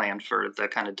didn't plan for the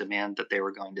kind of demand that they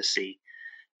were going to see.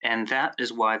 And that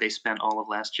is why they spent all of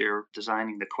last year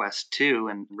designing the Quest 2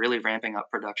 and really ramping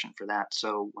up production for that.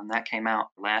 So when that came out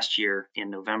last year in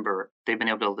November, they've been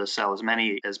able to sell as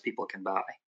many as people can buy.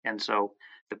 And so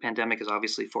the pandemic has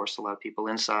obviously forced a lot of people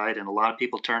inside, and a lot of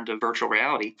people turned to virtual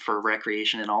reality for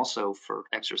recreation and also for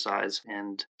exercise.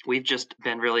 And we've just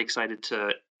been really excited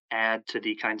to add to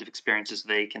the kinds of experiences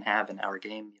they can have in our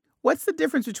game. What's the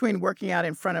difference between working out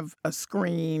in front of a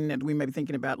screen, and we may be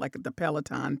thinking about like the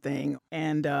Peloton thing,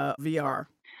 and VR?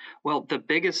 Well, the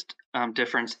biggest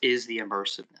difference is the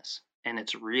immersiveness, and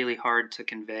it's really hard to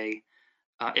convey.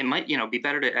 It might, be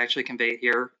better to actually convey it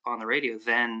here on the radio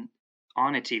than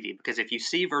on a TV, because if you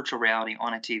see virtual reality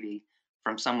on a TV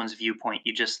from someone's viewpoint,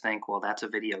 you just think, well, that's a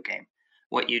video game.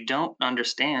 What you don't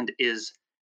understand is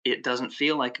it doesn't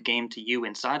feel like a game to you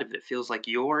inside of it. It feels like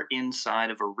you're inside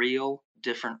of a real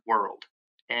different world,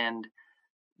 and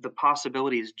the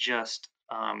possibilities just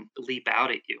leap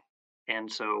out at you.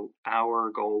 And so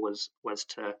our goal was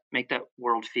to make that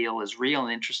world feel as real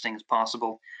and interesting as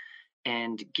possible,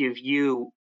 and give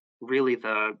you really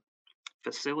the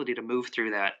facility to move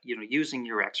through that, using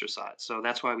your exercise. So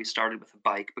that's why we started with a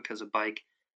bike, because a bike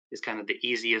is kind of the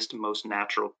easiest and most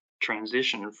natural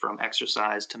transition from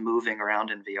exercise to moving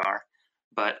around in VR.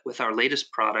 But with our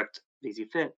latest product,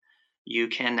 VZ Fit, you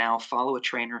can now follow a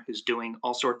trainer who's doing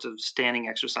all sorts of standing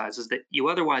exercises that you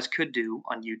otherwise could do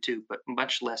on YouTube, but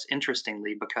much less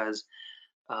interestingly, because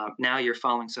now you're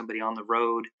following somebody on the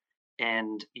road,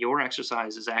 and your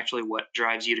exercise is actually what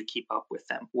drives you to keep up with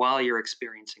them while you're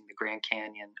experiencing the Grand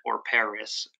Canyon or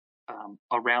Paris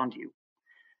around you.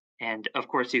 And of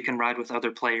course, you can ride with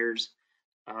other players.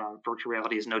 Virtual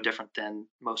reality is no different than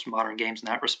most modern games in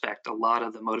that respect. A lot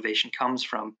of the motivation comes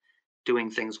from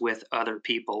doing things with other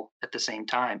people at the same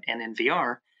time. And in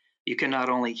VR, you can not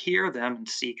only hear them and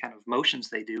see kind of motions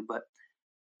they do, but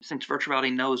Since virtual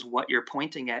reality knows what you're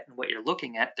pointing at and what you're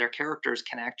looking at, their characters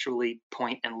can actually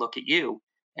point and look at you.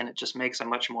 And it just makes a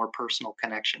much more personal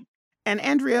connection. And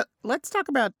Andrea, let's talk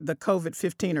about the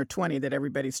COVID-15 or 20 that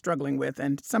everybody's struggling with.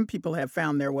 And some people have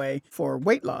found their way for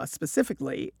weight loss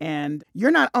specifically. And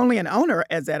you're not only an owner,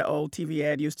 as that old TV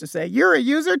ad used to say, you're a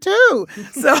user too.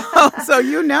 So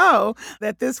you know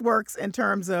that this works in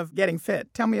terms of getting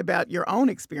fit. Tell me about your own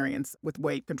experience with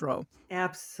weight control.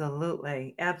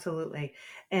 Absolutely. Absolutely.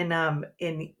 And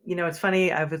it's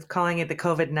funny, I was calling it the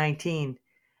COVID-19.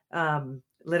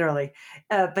 Literally.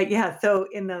 But yeah, so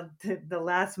in the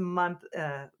last month,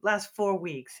 last 4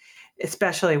 weeks,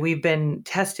 especially, we've been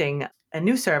testing a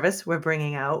new service we're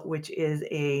bringing out, which is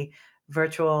a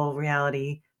virtual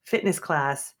reality fitness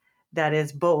class that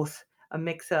is both a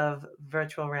mix of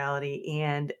virtual reality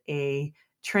and a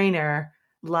trainer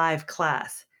live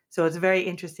class. So it's a very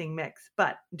interesting mix.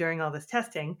 But during all this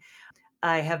testing,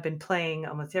 I have been playing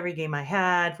almost every game I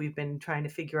had. We've been trying to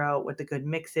figure out what the good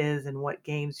mix is and what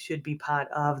games should be part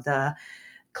of the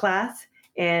class.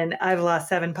 And I've lost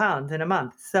 7 pounds in a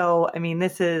month. So, I mean,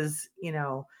 this is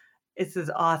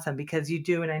awesome because you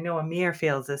do, and I know Amir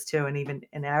feels this too,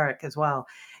 and Eric as well.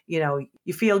 You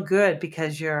feel good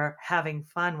because you're having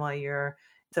fun while you're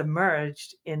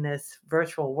submerged in this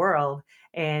virtual world.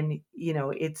 And,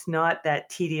 it's not that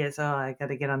tedious, I got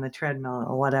to get on the treadmill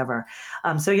or whatever.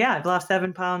 So yeah, I've lost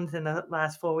 7 pounds in the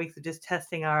last 4 weeks of just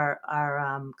testing our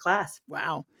class.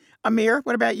 Wow. Amir,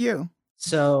 what about you?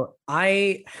 So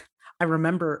I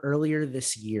remember earlier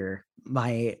this year,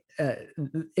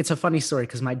 it's a funny story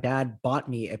because my dad bought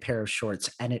me a pair of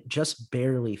shorts and it just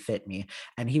barely fit me.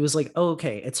 And he was like, oh,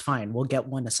 okay, it's fine. We'll get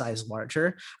one a size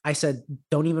larger. I said,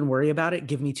 don't even worry about it.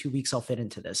 Give me 2 weeks. I'll fit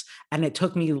into this. And it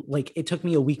took me a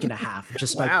week and a half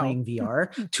just by playing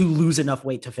VR to lose enough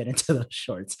weight to fit into those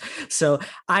shorts. So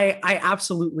I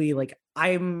absolutely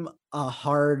I'm a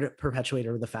hard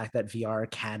perpetuator of the fact that VR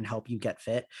can help you get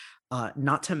fit.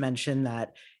 Not to mention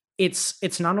that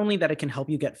it's not only that it can help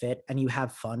you get fit and you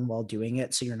have fun while doing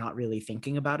it, so you're not really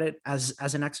thinking about it as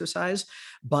an exercise,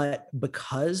 but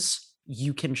because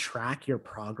you can track your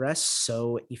progress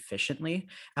so efficiently,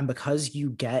 and because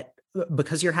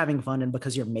you're having fun and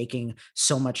because you're making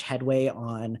so much headway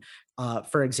on,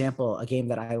 for example, a game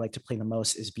that I like to play the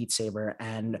most is Beat Saber,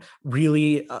 and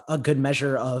really a good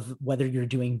measure of whether you're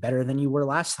doing better than you were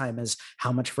last time is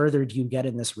how much further do you get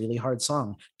in this really hard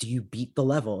song? Do you beat the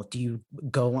level? Do you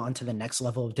go on to the next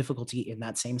level of difficulty in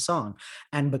that same song?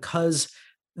 And because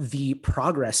the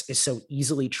progress is so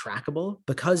easily trackable,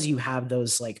 because you have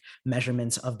those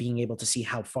measurements of being able to see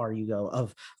how far you go,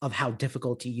 of how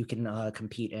difficulty you can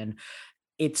compete in,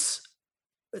 it's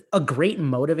a great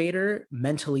motivator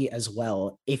mentally as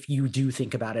well if you do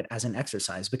think about it as an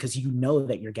exercise, because you know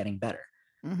that you're getting better.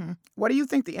 Mm-hmm. What do you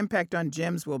think the impact on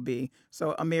gyms will be?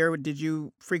 So, Amir, did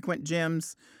you frequent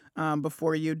gyms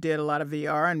before you did a lot of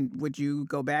VR, and would you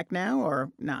go back now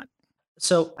or not?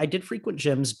 So I did frequent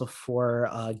gyms before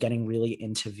getting really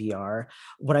into VR.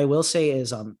 What I will say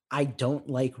is I don't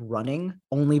like running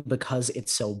only because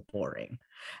it's so boring.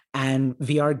 And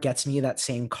VR gets me that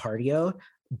same cardio,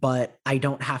 but I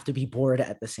don't have to be bored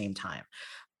at the same time.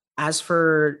 As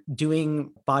for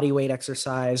doing body weight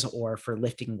exercise or for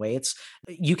lifting weights,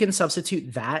 you can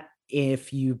substitute that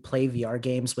if you play VR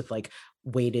games with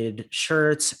weighted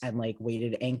shirts and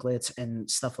weighted anklets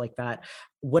and stuff like that.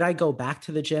 Would I go back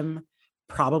to the gym?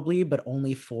 Probably, but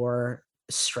only for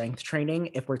strength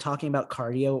training. If we're talking about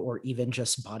cardio or even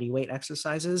just body weight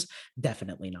exercises,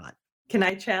 definitely not. Can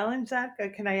I challenge that?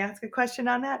 Can I ask a question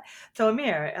on that? So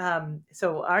Amir,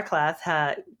 so our class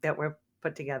that we're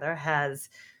put together has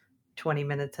 20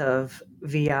 minutes of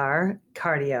VR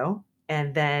cardio,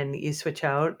 and then you switch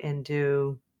out and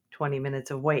do 20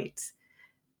 minutes of weights.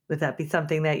 Would that be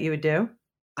something that you would do?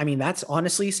 I mean, that's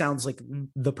honestly sounds like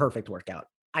the perfect workout.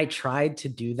 I tried to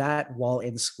do that while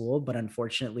in school, but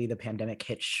unfortunately the pandemic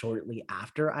hit shortly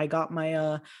after I got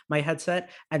my my headset.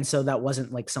 And so that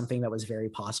wasn't something that was very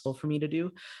possible for me to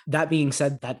do. That being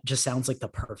said, that just sounds like the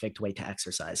perfect way to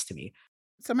exercise to me.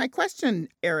 So my question,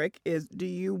 Eric, is do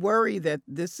you worry that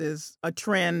this is a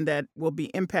trend that will be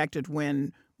impacted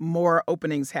when more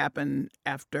openings happen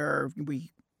after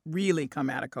we really come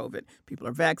out of COVID? People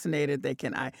are vaccinated. They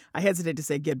can, I hesitate to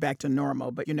say get back to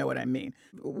normal, but you know what I mean.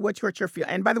 What's your feel?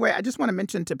 And by the way, I just want to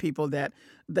mention to people that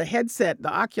the headset, the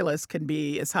Oculus, can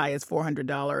be as high as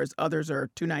 $400. Others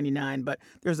are $299, but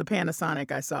there's a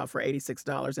Panasonic I saw for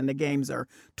 $86, and the games are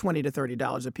 $20 to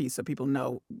 $30 a piece, so people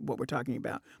know what we're talking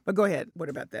about. But go ahead. What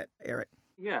about that, Eric?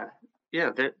 Yeah.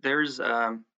 There's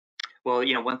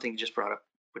one thing you just brought up,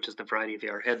 which is the variety of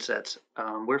VR headsets.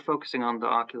 We're focusing on the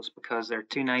Oculus because they're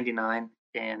 $299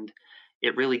 and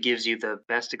it really gives you the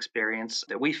best experience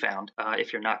that we found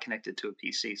if you're not connected to a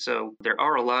PC. So there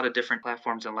are a lot of different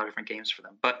platforms and a lot of different games for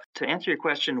them. But to answer your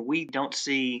question, we don't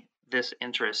see this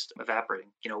interest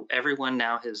evaporating. Everyone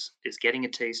now is getting a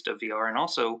taste of VR and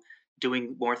also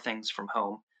doing more things from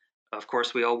home. Of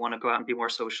course, we all want to go out and be more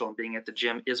social, and being at the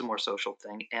gym is a more social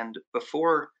thing. And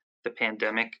before the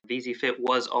pandemic, VZ Fit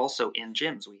was also in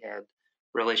gyms. We had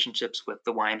relationships with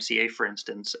the YMCA, for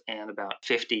instance, and about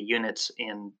 50 units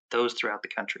in those throughout the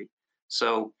country.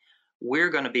 So we're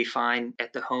going to be fine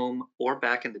at the home or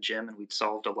back in the gym, and we'd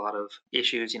solved a lot of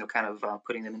issues,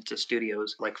 putting them into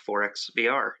studios like 4X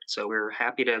VR. So we're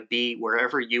happy to be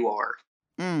wherever you are.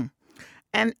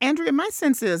 And Andrea, my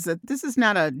sense is that this is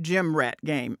not a gym rat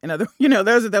game.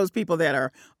 Those are those people that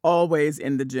are always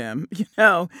in the gym,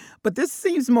 but this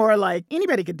seems more like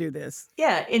anybody could do this.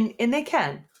 Yeah, and they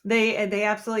can. They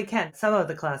absolutely can. Some of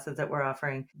the classes that we're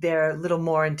offering, they're a little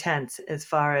more intense as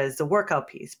far as the workout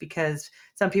piece, because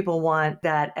some people want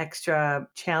that extra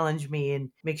challenge me and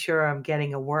make sure I'm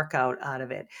getting a workout out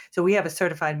of it. So we have a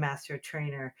certified master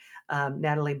trainer,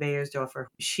 Natalie Beyersdorfer.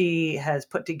 She has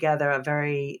put together a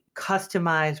very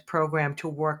customized program to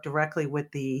work directly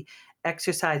with the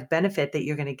exercise benefit that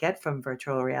you're going to get from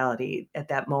virtual reality at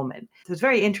that moment. So it's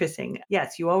very interesting.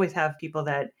 Yes, you always have people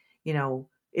that,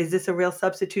 is this a real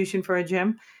substitution for a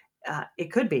gym?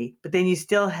 It could be, but then you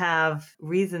still have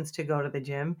reasons to go to the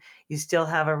gym. You still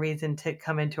have a reason to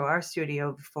come into our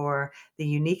studio for the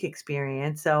unique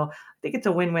experience. So I think it's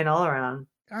a win-win all around.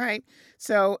 All right.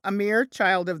 So Amir,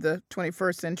 child of the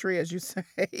 21st century, as you say,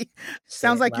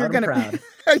 sounds like you're going to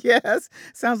yes,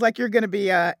 sounds like you're going to be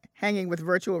hanging with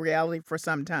virtual reality for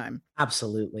some time.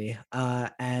 Absolutely.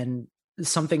 And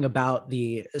something about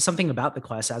the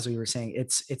Quest, as we were saying,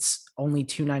 it's only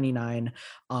 $299,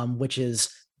 which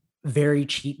is very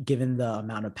cheap given the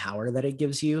amount of power that it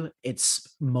gives you.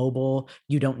 It's mobile.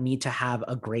 You don't need to have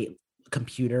a great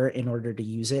computer in order to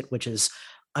use it, which is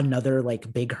another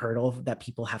big hurdle that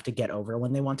people have to get over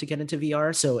when they want to get into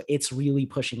VR. So it's really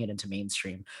pushing it into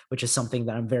mainstream, which is something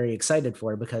that I'm very excited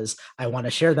for, because I want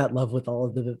to share that love with all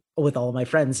of my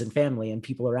friends and family and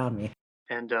people around me.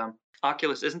 And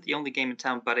Oculus isn't the only game in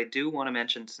town, but I do want to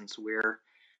mention, since we're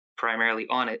primarily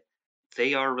on it,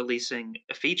 they are releasing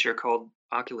a feature called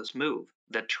Oculus Move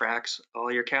that tracks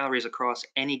all your calories across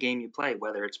any game you play,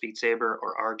 whether it's Beat Saber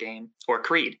or our game or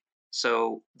Creed.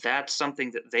 So that's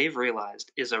something that they've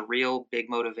realized is a real big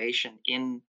motivation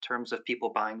in terms of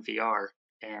people buying VR,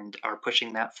 and are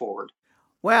pushing that forward.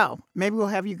 Well, maybe we'll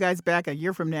have you guys back a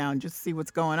year from now and just see what's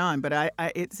going on. But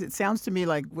it sounds to me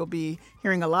like we'll be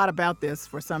hearing a lot about this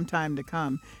for some time to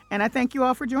come. And I thank you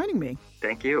all for joining me.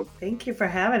 Thank you. Thank you for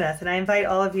having us. And I invite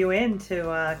all of you in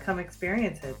to come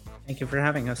experience it. Thank you for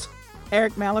having us.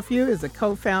 Eric Malafew is a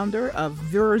co-founder of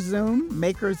VirZoom,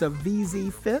 makers of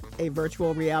VZ Fit, a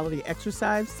virtual reality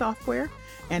exercise software.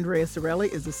 Andrea Sorelli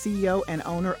is the CEO and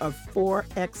owner of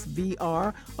 4X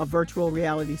VR, a virtual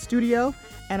reality studio.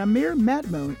 And Amir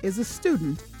Madmoon is a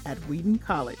student at Wheaton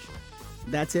College.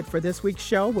 That's it for this week's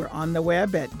show. We're on the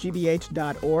web at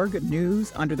gbh.org,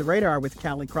 News Under the Radar with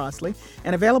Callie Crossley,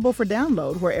 and available for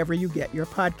download wherever you get your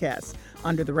podcasts.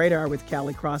 Under the Radar with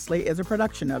Callie Crossley is a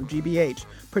production of GBH,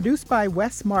 produced by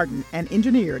Wes Martin and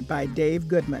engineered by Dave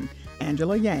Goodman.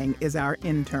 Angela Yang is our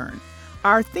intern.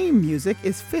 Our theme music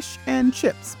is Fish and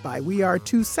Chips by We Are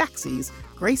Two Saxies,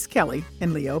 Grace Kelly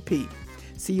and Leo P.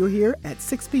 See you here at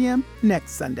 6 p.m.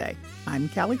 next Sunday. I'm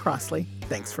Callie Crossley.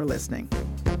 Thanks for listening.